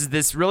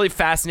 This really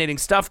fascinating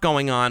stuff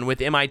going on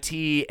with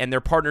MIT and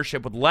their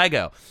partnership with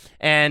LEGO.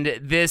 And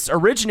this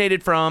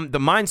originated from, the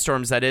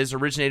Mindstorms that is,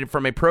 originated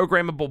from a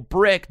programmable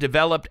brick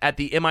developed at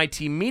the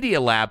MIT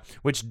Media Lab,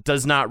 which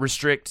does not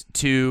restrict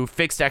to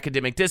fixed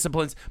academic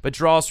disciplines, but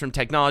draws from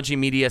technology,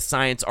 media,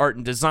 science, art,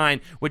 and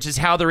design, which is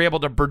how they're able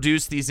to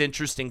produce these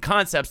interesting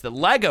concepts that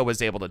LEGO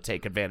was able to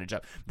take advantage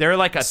of. They're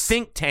like a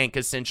think tank,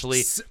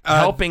 essentially,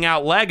 helping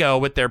out LEGO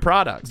with their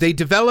products. They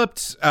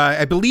developed,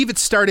 I believe it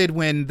started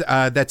when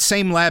that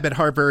same lab at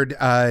Harvard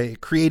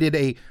created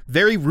a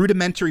very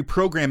rudimentary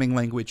programming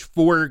language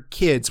for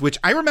kids, which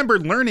I remember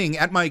learning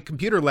at my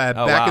computer lab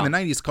back in the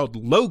 90s called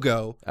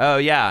Logo. Oh,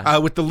 yeah.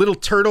 With the little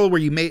turtle where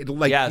you made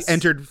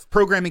entered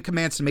programming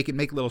commands to make it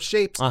make little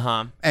shapes.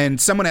 And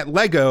someone at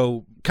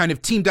Lego kind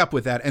of teamed up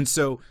with that. And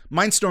so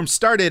Mindstorm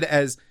started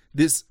as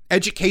this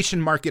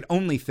education market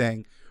only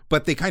thing,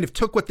 but they kind of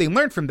took what they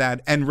learned from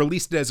that and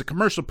released it as a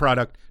commercial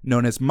product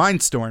known as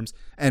Mindstorms.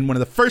 And one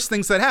of the first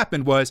things that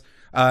happened was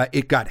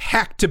it got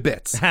hacked to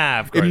bits.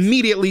 Of course.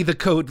 Immediately, the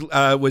code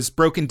was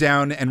broken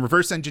down and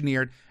reverse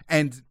engineered.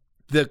 And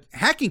the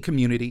hacking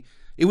community,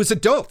 it was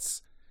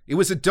adults. It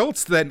was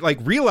adults that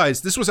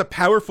realized this was a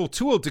powerful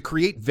tool to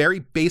create very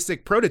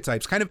basic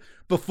prototypes, kind of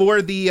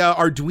before the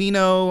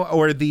Arduino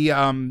or the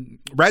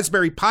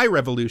Raspberry Pi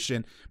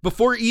revolution,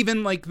 before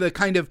even the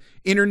kind of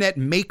internet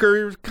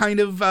maker kind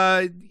of,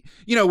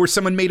 where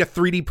someone made a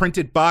 3D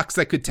printed box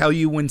that could tell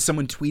you when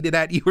someone tweeted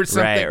at you or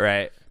something.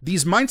 Right.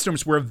 These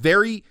Mindstorms were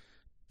very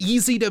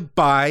easy to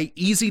buy,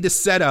 easy to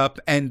set up,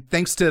 and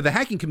thanks to the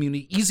hacking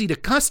community, easy to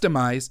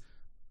customize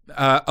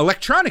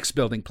electronics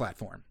building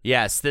platform.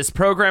 Yes, this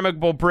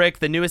programmable brick,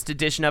 the newest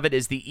edition of it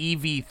is the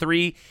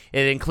EV3.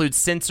 It includes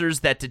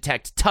sensors that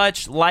detect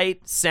touch,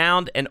 light,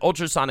 sound, and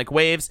ultrasonic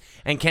waves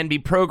and can be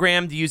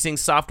programmed using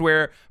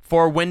software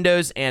for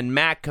Windows and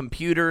Mac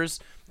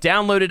computers,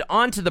 downloaded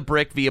onto the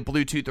brick via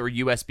Bluetooth or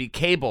USB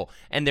cable.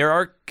 And there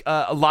are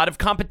a lot of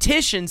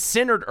competitions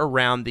centered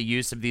around the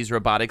use of these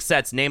robotic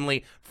sets,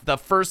 namely the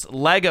first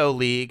LEGO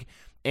League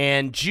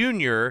and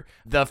Junior.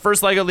 The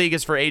first LEGO League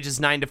is for ages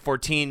 9 to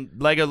 14.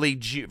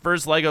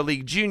 First LEGO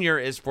League Junior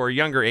is for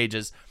younger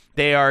ages.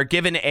 They are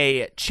given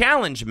a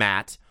challenge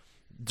mat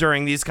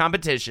during these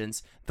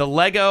competitions. The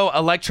LEGO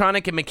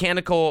electronic and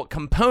mechanical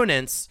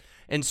components,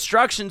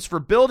 instructions for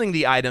building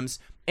the items,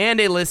 and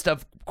a list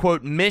of,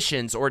 quote,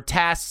 missions or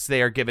tasks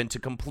they are given to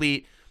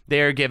complete. They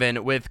are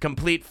given with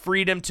complete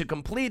freedom to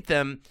complete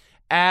them,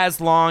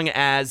 as long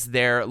as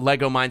their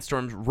LEGO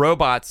Mindstorms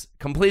robots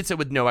completes it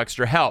with no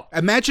extra help.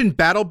 Imagine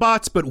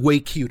BattleBots, but way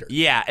cuter.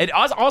 Yeah, it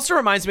also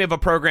reminds me of a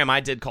program I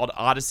did called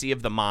Odyssey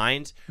of the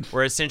Mind,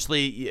 where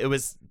essentially it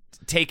was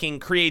taking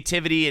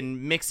creativity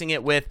and mixing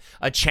it with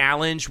a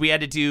challenge. We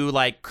had to do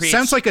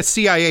Sounds like a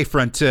CIA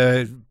front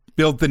to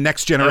build the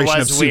next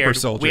generation of super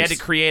soldiers. We had to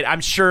create,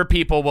 I'm sure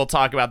people will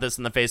talk about this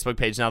on the Facebook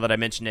page now that I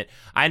mentioned it.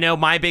 I know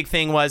my big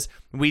thing was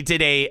we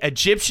did a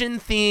Egyptian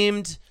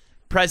themed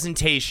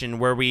presentation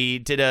where we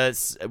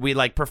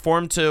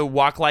performed to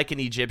walk like an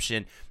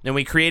Egyptian, and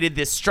we created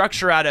this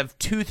structure out of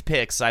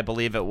toothpicks, I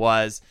believe it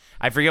was.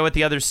 I forget what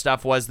the other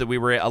stuff was that we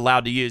were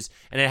allowed to use,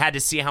 and it had to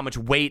see how much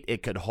weight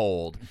it could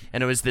hold,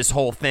 and it was this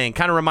whole thing.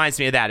 Kind of reminds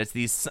me of that. It's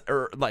these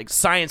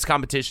science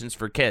competitions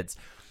for kids.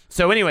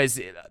 So anyways,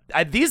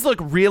 these look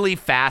really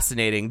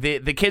fascinating.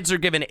 The kids are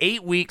given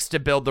 8 weeks to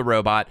build the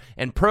robot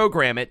and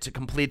program it to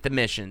complete the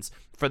missions.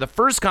 For the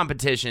first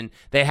competition,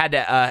 they had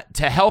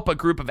to help a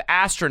group of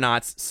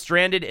astronauts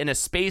stranded in a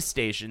space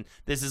station.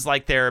 This is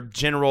their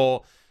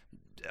general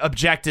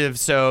objective.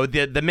 So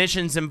the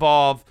missions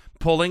involve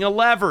pulling a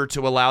lever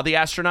to allow the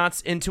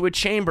astronauts into a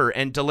chamber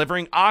and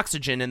delivering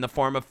oxygen in the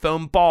form of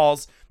foam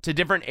balls to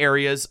different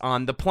areas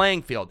on the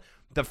playing field.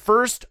 The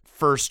first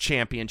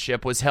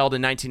championship was held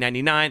in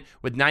 1999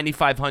 with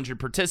 9,500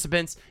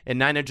 participants and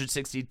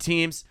 960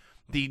 teams.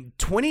 the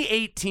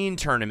 2018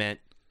 tournament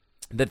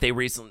that they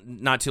recently,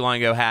 not too long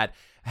ago, had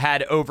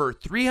over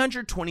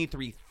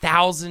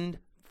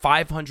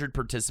 323,500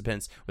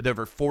 participants with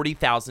over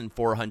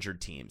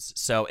 40,400 teams.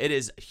 So it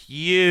is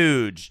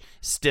huge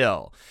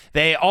still.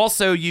 They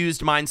also used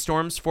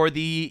Mindstorms for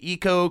the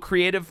Eco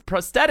Creative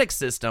Prosthetic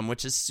System,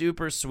 which is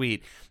super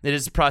sweet. It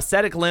is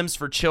prosthetic limbs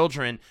for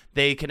children.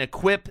 They can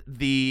equip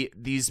they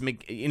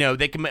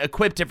can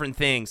equip different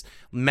things,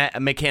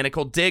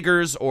 mechanical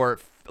diggers or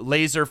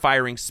laser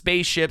firing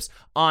spaceships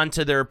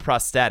onto their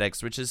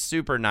prosthetics, which is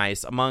super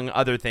nice, among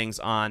other things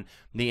on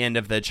the end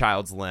of the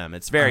child's limb.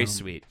 It's very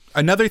sweet.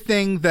 Another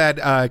thing that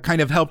kind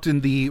of helped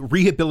in the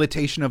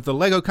rehabilitation of the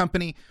Lego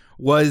company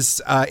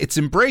was its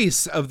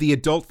embrace of the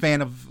adult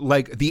fan of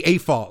the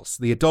AFOLs,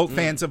 the adult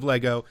fans of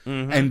Lego,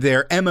 and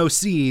their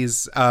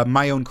MOCs,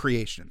 My Own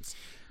Creations.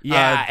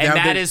 Yeah, and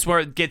that is where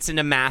it gets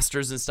into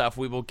Masters and stuff.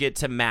 We will get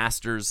to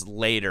Masters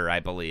later,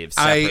 I believe.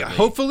 Separately.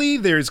 Hopefully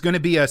there's going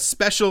to be a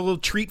special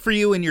treat for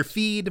you in your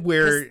feed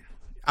where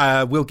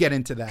we'll get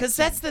into that. Because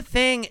that's the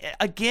thing.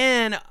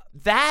 Again,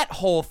 that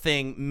whole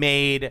thing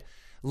made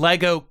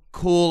Lego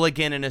cool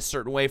again in a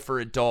certain way for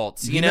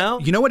adults. You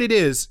know? You know what it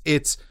is?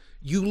 It's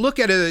you look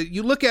at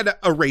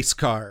a race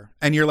car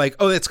and you're like,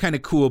 oh, that's kind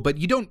of cool, but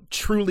you don't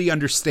truly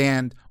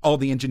understand all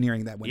the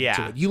engineering that went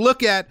into it. You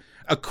look at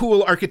a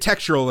cool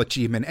architectural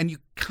achievement and you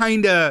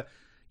kind of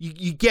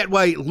you get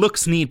why it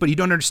looks neat, but you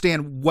don't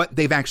understand what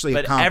they've actually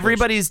accomplished. But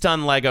everybody's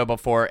done Lego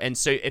before, and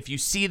so if you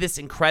see this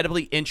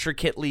incredibly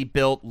intricately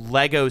built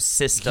Lego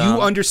system,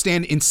 you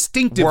understand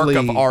instinctively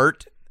work of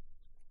art,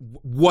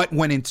 what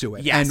went into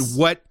it, and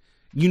what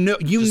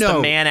the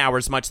man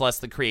hours, much less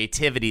the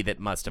creativity that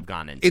must have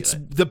gone into it. It's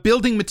the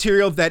building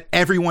material that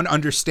everyone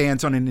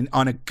understands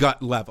on a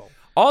gut level.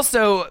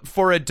 Also,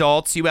 for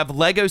adults, you have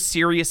Lego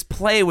Serious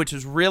Play, which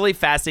is really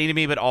fascinating to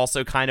me, but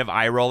also kind of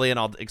eye-rolly, and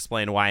I'll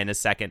explain why in a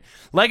second.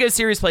 Lego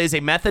Serious Play is a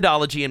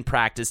methodology and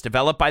practice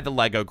developed by the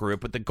Lego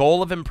Group with the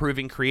goal of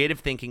improving creative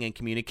thinking and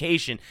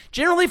communication.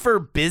 Generally for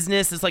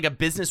business, it's like a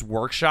business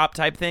workshop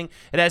type thing.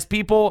 It has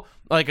people,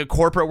 like a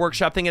corporate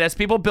workshop thing, it has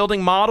people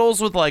building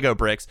models with Lego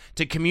bricks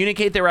to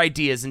communicate their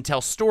ideas and tell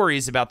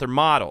stories about their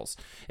models.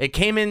 It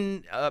came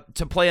in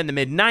to play in the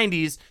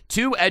mid-90s.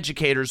 Two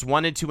educators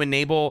wanted to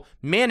enable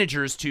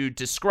managers to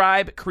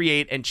describe,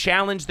 create, and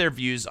challenge their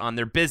views on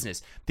their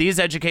business. These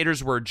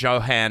educators were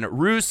Johan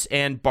Roos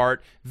and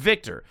Bart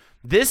Victor.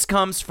 This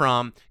comes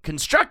from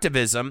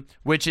constructivism,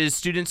 which is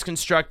students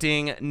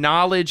constructing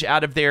knowledge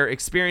out of their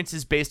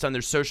experiences based on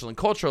their social and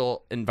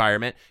cultural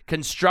environment.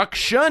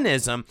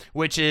 Constructionism,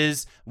 which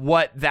is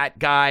what that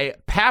guy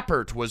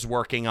Papert was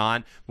working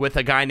on with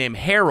a guy named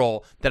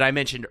Harrell that I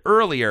mentioned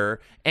earlier,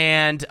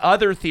 and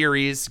other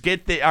theories.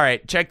 All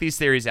right, check these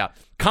theories out.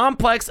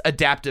 Complex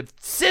adaptive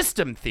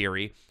system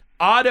theory,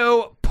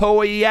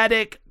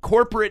 autopoietic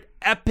corporate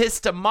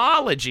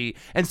epistemology,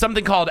 and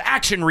something called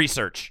action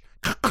research.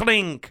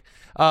 Clink.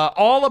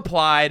 All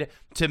applied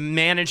to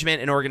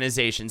management and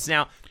organizations.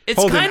 Now,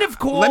 it's kind of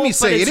cool. Let me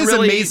say, it is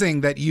really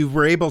amazing that you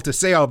were able to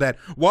say all that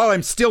while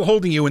I'm still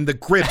holding you in the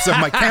grips of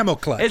my camel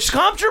clutch. It's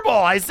comfortable.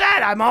 I said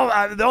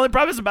the only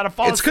problem is I'm about to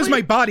fall asleep. It's because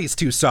my body's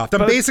too soft.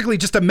 I'm basically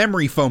just a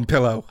memory foam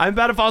pillow. I'm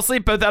about to fall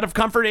asleep both out of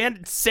comfort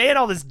and saying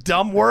all these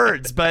dumb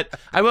words. But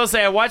I will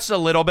say I watched a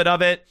little bit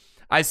of it.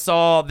 I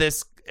saw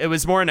this. It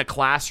was more in a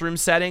classroom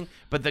setting,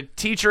 but the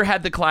teacher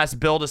had the class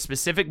build a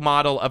specific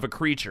model of a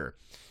creature.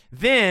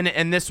 Then,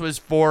 and this was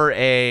for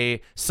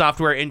a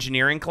software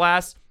engineering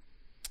class,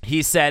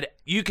 he said,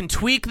 you can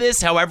tweak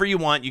this however you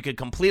want. You could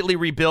completely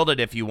rebuild it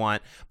if you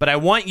want. But I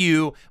want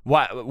you,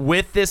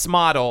 with this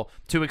model,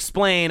 to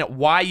explain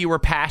why you were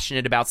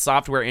passionate about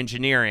software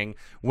engineering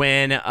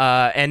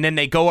and then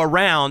they go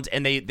around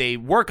and they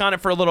work on it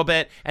for a little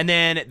bit, and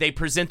then they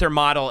present their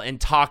model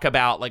and talk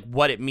about like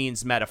what it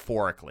means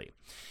metaphorically.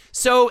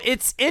 So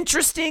it's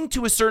interesting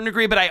to a certain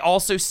degree, but I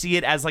also see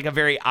it as like a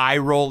very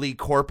eye-rolly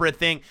corporate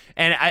thing.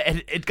 And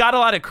it got a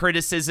lot of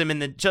criticism in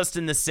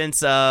the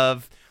sense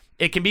of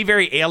it can be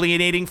very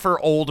alienating for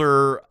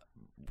older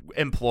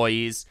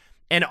employees.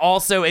 And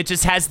also it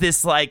just has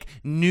this like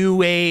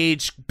new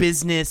age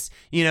business,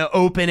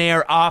 open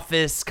air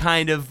office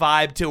kind of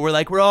vibe to it. We're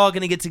like, we're all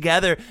going to get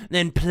together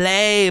and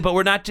play, but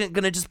we're not going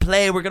to just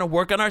play. We're going to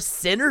work on our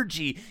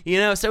synergy,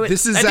 So I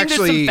think there's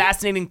some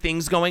fascinating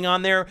things going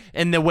on there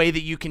in the way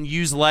that you can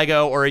use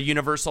Lego or a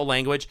universal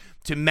language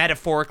to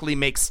metaphorically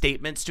make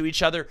statements to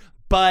each other.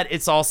 But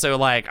it's also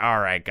like, all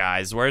right,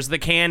 guys, where's the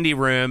candy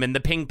room and the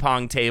ping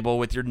pong table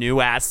with your new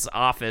ass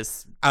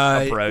office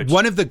approach?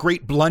 One of the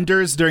great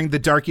blunders during the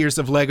dark years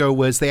of Lego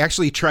was they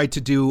actually tried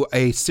to do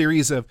a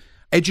series of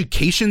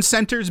education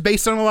centers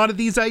based on a lot of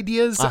these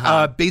ideas,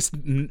 based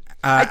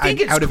I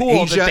think it's out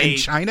cool of Asia that and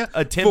China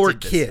for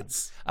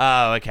kids.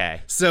 Oh,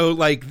 okay. So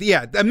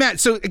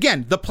so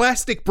again, the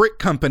Plastic Brick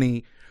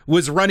Company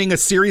was running a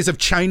series of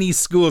Chinese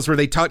schools where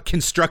they taught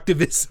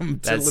constructivism to little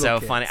kids. That's so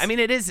funny. I mean,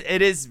 it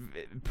is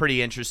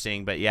pretty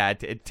interesting, but yeah,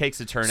 it takes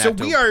a turn. So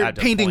we are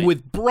painting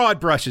with broad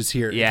brushes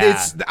here.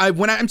 Yeah.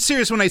 I'm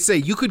serious when I say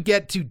you could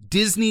get to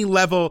Disney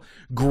level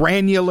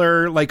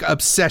granular like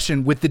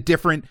obsession with the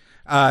different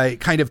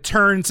kind of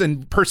turns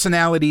and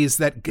personalities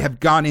that have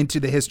gone into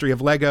the history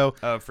of Lego.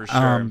 Oh, for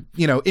sure.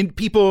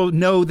 People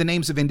know the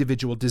names of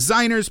individual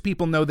designers.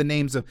 People know the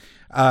names of,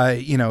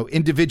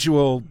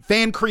 individual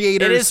fan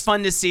creators. It is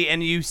fun to see,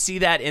 and you see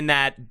that in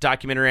that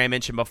documentary I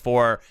mentioned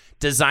before,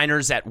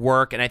 Designers at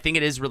Work, and I think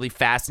it is really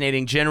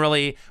fascinating.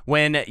 Generally,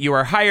 when you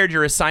are hired,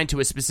 you're assigned to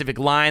a specific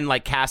line,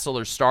 like Castle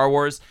or Star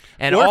Wars,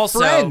 and or also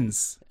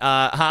Friends.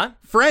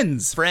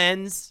 Friends.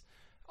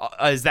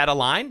 Is that a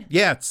line?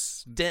 Yeah,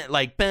 it's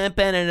like no.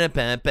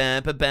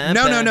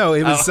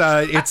 It was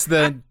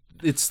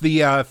it's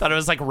the I thought it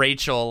was like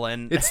Rachel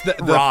and it's the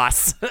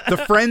Ross. The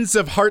Friends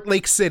of Heart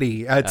Lake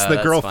City. It's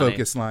the girl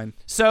focus line.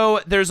 So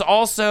there's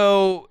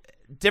also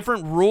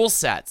different rule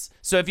sets.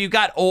 So if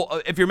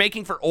you're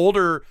making for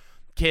older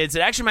kids, it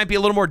actually might be a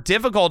little more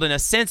difficult in a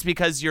sense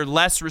because you're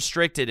less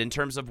restricted in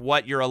terms of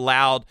what you're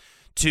allowed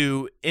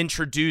to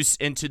introduce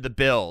into the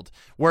build.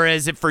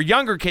 Whereas if for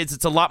younger kids,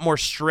 it's a lot more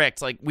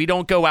strict. Like, we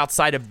don't go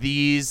outside of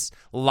these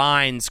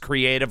lines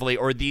creatively,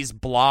 or these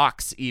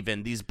blocks,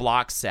 even these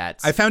block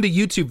sets. I found a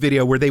YouTube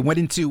video where they went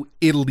into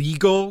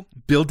illegal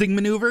building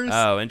maneuvers.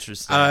 Oh,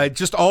 interesting.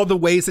 Just all the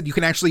ways that you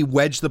can actually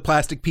wedge the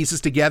plastic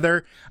pieces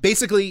together.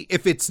 Basically,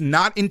 if it's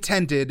not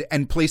intended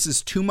and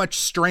places too much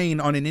strain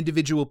on an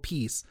individual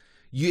piece,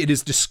 it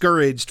is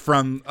discouraged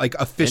from like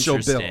official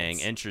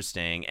builds.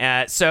 Interesting.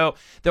 So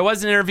there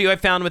was an interview I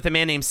found with a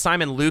man named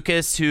Simon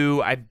Lucas,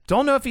 who I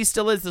don't know if he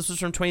still is. This was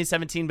from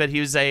 2017, but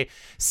he was a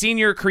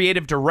senior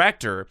creative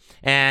director.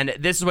 And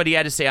this is what he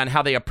had to say on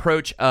how they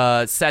approach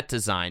set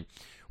design.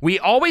 We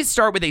always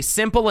start with a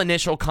simple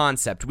initial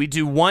concept. We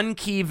do one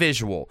key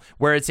visual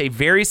where it's a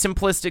very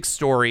simplistic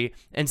story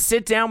and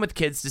sit down with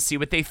kids to see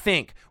what they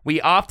think.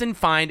 We often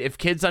find if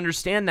kids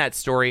understand that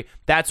story,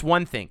 that's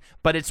one thing.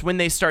 But it's when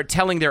they start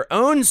telling their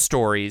own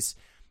stories,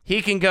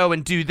 he can go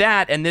and do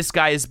that, and this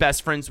guy is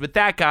best friends with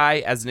that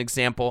guy, as an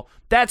example.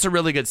 That's a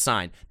really good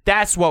sign.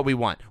 That's what we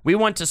want. We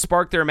want to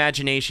spark their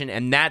imagination,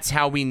 and that's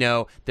how we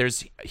know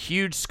there's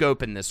huge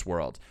scope in this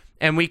world.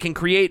 And we can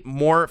create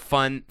more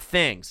fun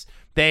things.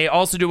 They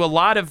also do a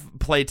lot of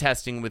play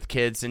testing with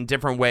kids in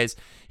different ways.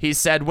 He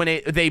said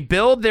when they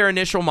build their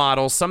initial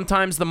models,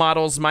 sometimes the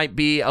models might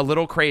be a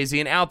little crazy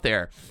and out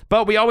there.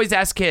 But we always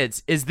ask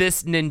kids, is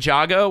this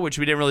Ninjago, which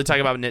we didn't really talk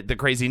about, the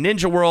crazy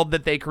ninja world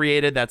that they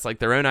created? That's like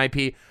their own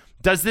IP.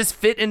 Does this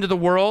fit into the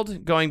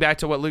world? Going back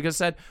to what Lucas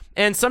said.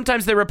 And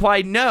sometimes they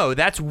reply, no,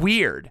 that's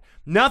weird.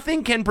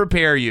 Nothing can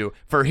prepare you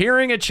for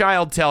hearing a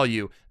child tell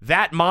you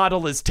that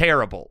model is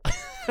terrible.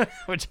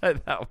 Which I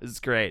thought was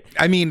great.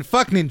 I mean,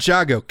 fuck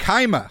Ninjago.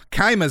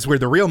 Kaima's where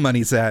the real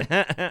money's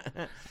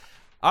at.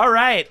 All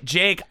right,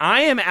 Jake,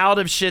 I am out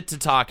of shit to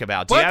talk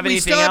about. Do you have anything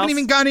else? We still haven't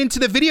even gone into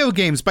the video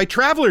games by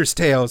Traveler's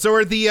Tales,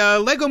 or the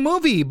Lego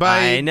Movie by...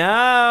 I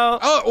know.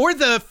 Oh, or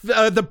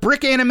the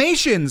brick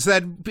animations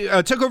that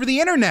took over the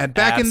internet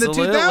back in the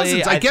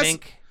 2000s. I guess...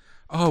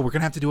 Oh, we're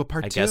going to have to do a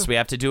part 2. I guess we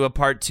have to do a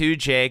part 2,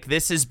 Jake.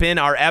 This has been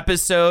our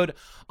episode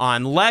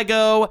on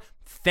Lego.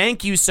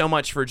 Thank you so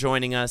much for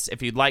joining us.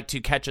 If you'd like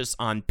to catch us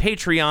on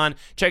Patreon,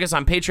 check us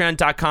on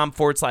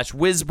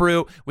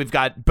patreon.com/WizBrew. We've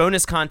got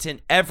bonus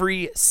content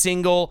every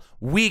single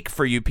week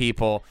for you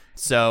people.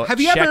 So check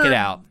it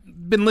out.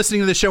 Been listening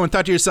to the show and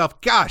thought to yourself,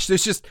 gosh,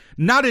 there's just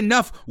not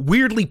enough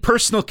weirdly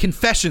personal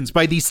confessions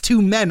by these two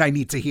men I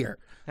need to hear?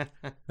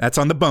 That's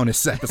on the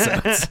bonus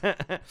episodes.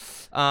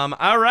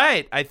 All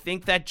right. I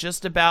think that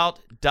just about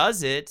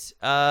does it.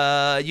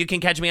 You can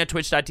catch me on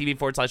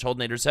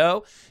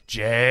twitch.tv/HoldNaderSo.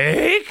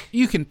 Jake?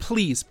 You can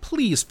please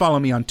follow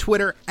me on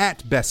Twitter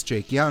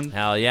 @BestJakeYoung.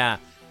 Hell yeah.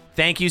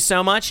 Thank you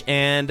so much.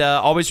 And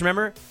always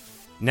remember,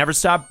 never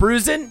stop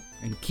bruising.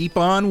 And keep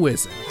on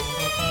whizzing.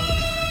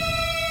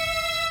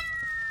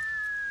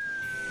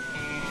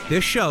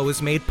 This show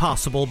is made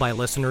possible by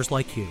listeners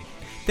like you.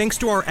 Thanks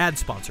to our ad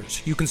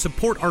sponsors, you can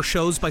support our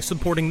shows by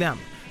supporting them.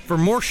 For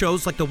more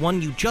shows like the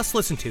one you just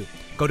listened to,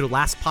 go to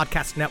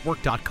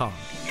lastpodcastnetwork.com.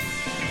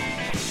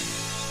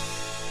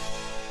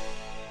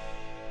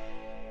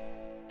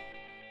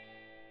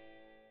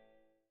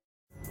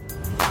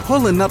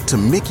 Pulling up to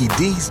Mickey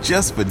D's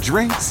just for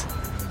drinks?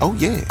 Oh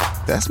yeah,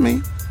 that's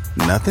me.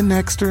 Nothing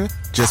extra,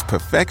 just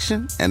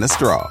perfection and a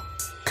straw.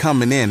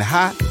 Coming in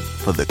hot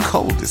for the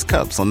coldest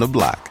cups on the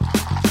block.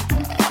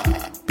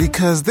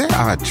 Because there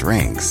are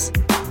drinks.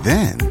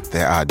 Then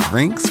there are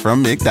drinks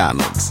from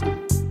McDonald's.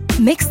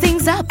 Mix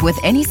things up with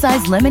any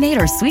size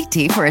lemonade or sweet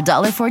tea for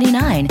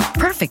 $1.49.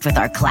 Perfect with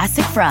our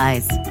classic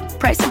fries.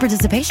 Price and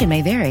participation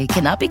may vary.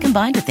 Cannot be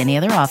combined with any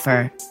other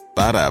offer.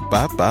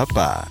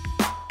 Ba-da-ba-ba-ba.